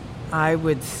that, I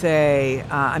would say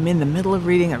I'm in the middle of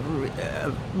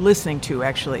listening to,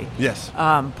 actually. Yes.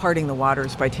 Parting the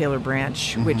Waters by Taylor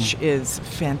Branch, which is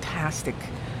fantastic.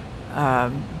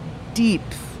 Deep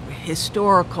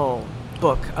historical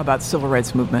book about civil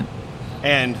rights movement.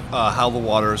 and how the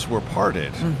waters were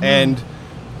parted. Mm-hmm. And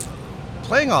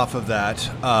playing off of that,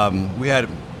 we had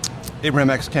Ibram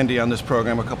X. Kendi on this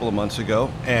program a couple of months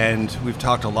ago, and we've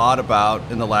talked a lot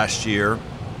about, in the last year,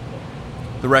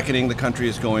 the reckoning the country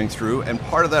is going through. And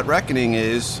part of that reckoning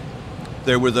is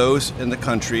there were those in the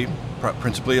country,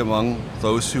 principally among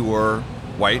those who were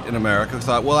white in America, who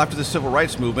thought, well, after the civil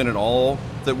rights movement and all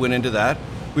that went into that,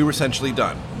 we were essentially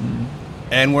done.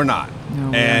 Mm-hmm. And we're not.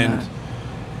 No, and we're not.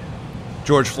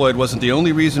 George Floyd wasn't the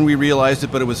only reason we realized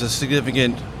it, but it was a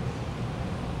significant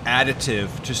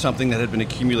additive to something that had been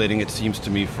accumulating, it seems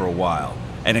to me, for a while.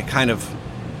 And it kind of,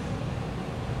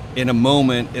 in a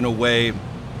moment, in a way,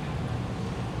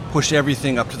 pushed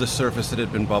everything up to the surface that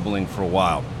had been bubbling for a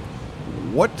while.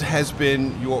 What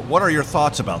are your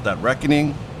thoughts about that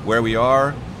reckoning, where we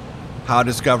are? How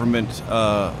does government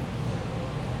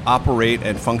operate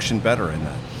and function better in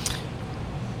that?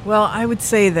 Well, I would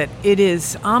say that it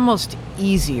is almost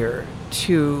easier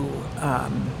to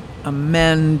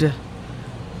amend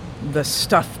the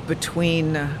stuff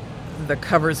between the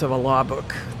covers of a law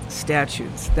book,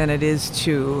 statutes, than it is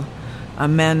to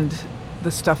amend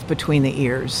the stuff between the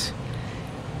ears.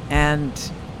 And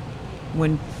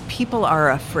when people are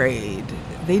afraid,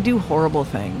 they do horrible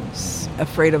things,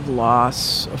 afraid of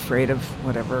loss, afraid of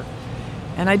whatever.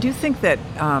 And I do think that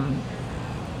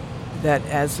that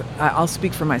as I'll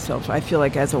speak for myself, I feel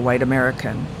like as a white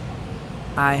American,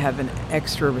 I have an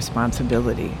extra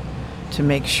responsibility to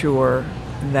make sure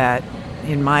that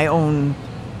in my own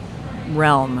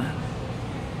realm,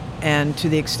 and to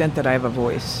the extent that I have a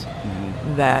voice,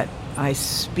 mm-hmm. that I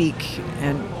speak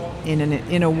and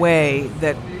in a way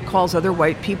that calls other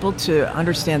white people to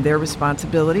understand their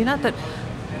responsibility. Not that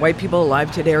white people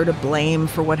alive today are to blame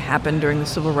for what happened during the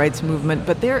civil rights movement,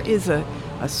 but there is a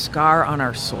scar on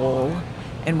our soul,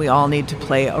 and we all need to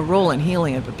play a role in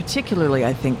healing it. But particularly,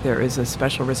 I think there is a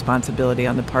special responsibility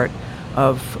on the part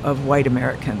of white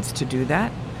Americans to do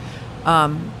that.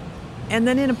 And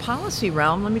then in a policy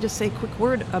realm, let me just say a quick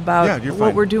word about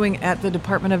what we're doing at the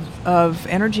Department of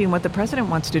Energy and what the president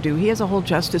wants to do. He has a whole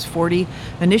Justice 40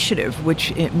 initiative,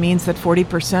 which it means that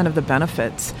 40% of the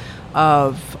benefits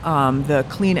of the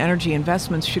clean energy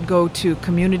investments should go to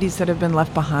communities that have been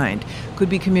left behind. Could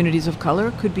be communities of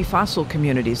color, could be fossil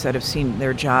communities that have seen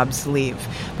their jobs leave.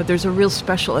 But there's a real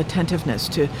special attentiveness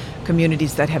to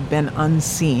communities that have been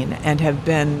unseen and have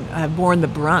borne the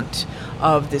brunt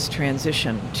of this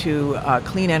transition to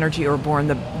clean energy, or borne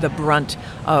the brunt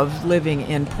of living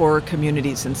in poorer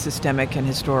communities and systemic and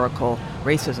historical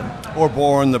racism. Or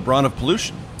borne the brunt of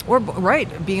pollution. Or,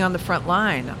 right, being on the front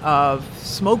line of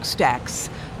smokestacks,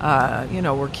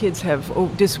 where kids have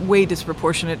way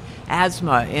disproportionate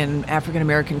asthma in African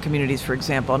American communities, for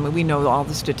example. I mean, we know all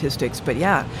the statistics, but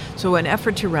yeah. So an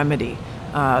effort to remedy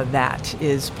that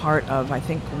is part of, I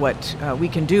think, what we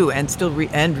can do, and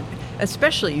and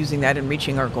especially using that in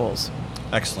reaching our goals.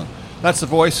 Excellent. That's the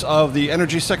voice of the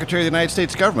Energy Secretary of the United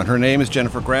States government. Her name is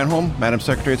Jennifer Granholm. Madam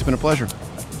Secretary, it's been a pleasure.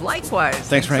 Likewise.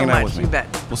 Thanks for hanging out with me. You bet.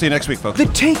 We'll see you next week, folks. The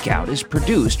Takeout is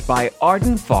produced by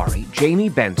Arden Fari, Jamie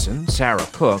Benson, Sarah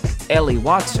Cook, Ellie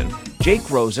Watson, Jake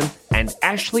Rosen, and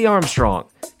Ashley Armstrong.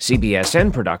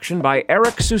 CBSN production by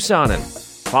Eric Susanen.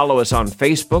 Follow us on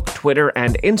Facebook, Twitter,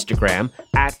 and Instagram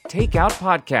at Takeout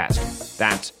Podcast.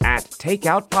 That's at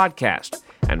Takeout Podcast.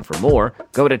 And for more,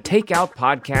 go to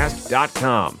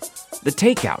takeoutpodcast.com. The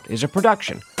Takeout is a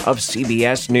production of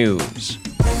CBS News.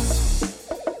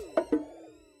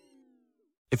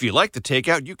 If you like The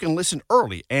Takeout, you can listen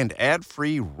early and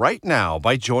ad-free right now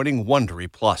by joining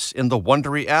Wondery Plus in the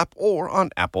Wondery app or on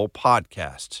Apple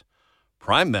Podcasts.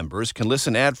 Prime members can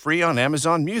listen ad-free on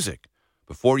Amazon Music.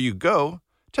 Before you go,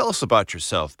 tell us about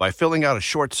yourself by filling out a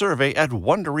short survey at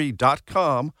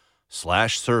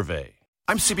Wondery.com/survey.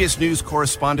 I'm CBS News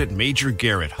correspondent Major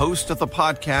Garrett, host of the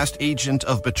podcast Agent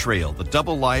of Betrayal, The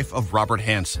Double Life of Robert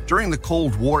Hanssen. During the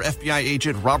Cold War, FBI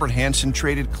agent Robert Hanssen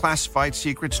traded classified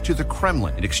secrets to the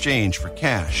Kremlin in exchange for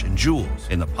cash and jewels.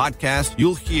 In the podcast,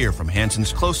 you'll hear from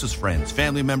Hanssen's closest friends,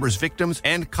 family members, victims,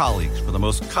 and colleagues for the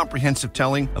most comprehensive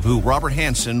telling of who Robert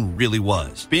Hanssen really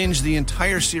was. Binge the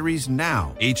entire series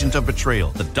now. Agent of Betrayal,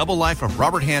 The Double Life of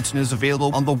Robert Hanssen is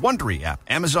available on the Wondery app,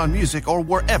 Amazon Music, or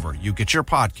wherever you get your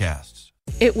podcasts.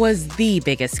 It was the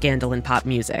biggest scandal in pop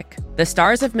music. The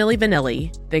stars of Milli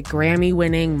Vanilli, the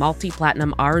Grammy-winning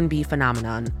multi-platinum R&B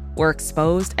phenomenon, were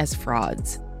exposed as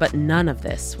frauds. But none of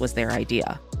this was their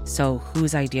idea. So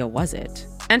whose idea was it?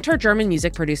 Enter German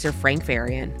music producer Frank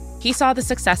Farian. He saw the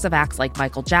success of acts like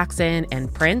Michael Jackson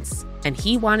and Prince, and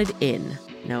he wanted in,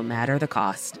 no matter the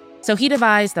cost. So he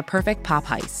devised the perfect pop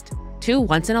heist. Two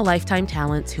once-in-a-lifetime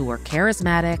talents who were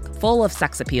charismatic, full of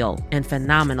sex appeal, and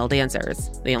phenomenal dancers.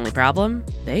 The only problem?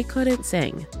 They couldn't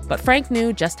sing. But Frank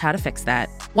knew just how to fix that.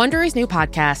 Wondery's new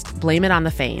podcast, Blame It on the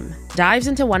Fame, dives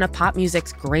into one of pop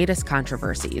music's greatest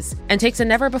controversies and takes a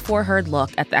never-before-heard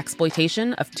look at the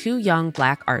exploitation of two young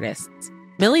Black artists.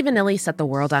 Milli Vanilli set the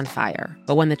world on fire,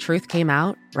 but when the truth came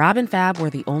out, Rob and Fab were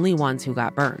the only ones who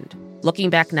got burned. Looking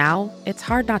back now, it's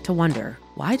hard not to wonder,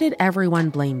 why did everyone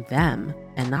blame them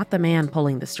and not the man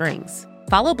pulling the strings?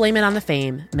 Follow Blame It on the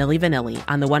Fame, Milli Vanilli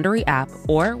on the Wondery app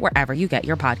or wherever you get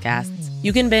your podcasts.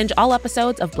 You can binge all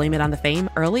episodes of Blame It on the Fame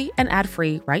early and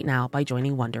ad-free right now by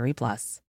joining Wondery Plus.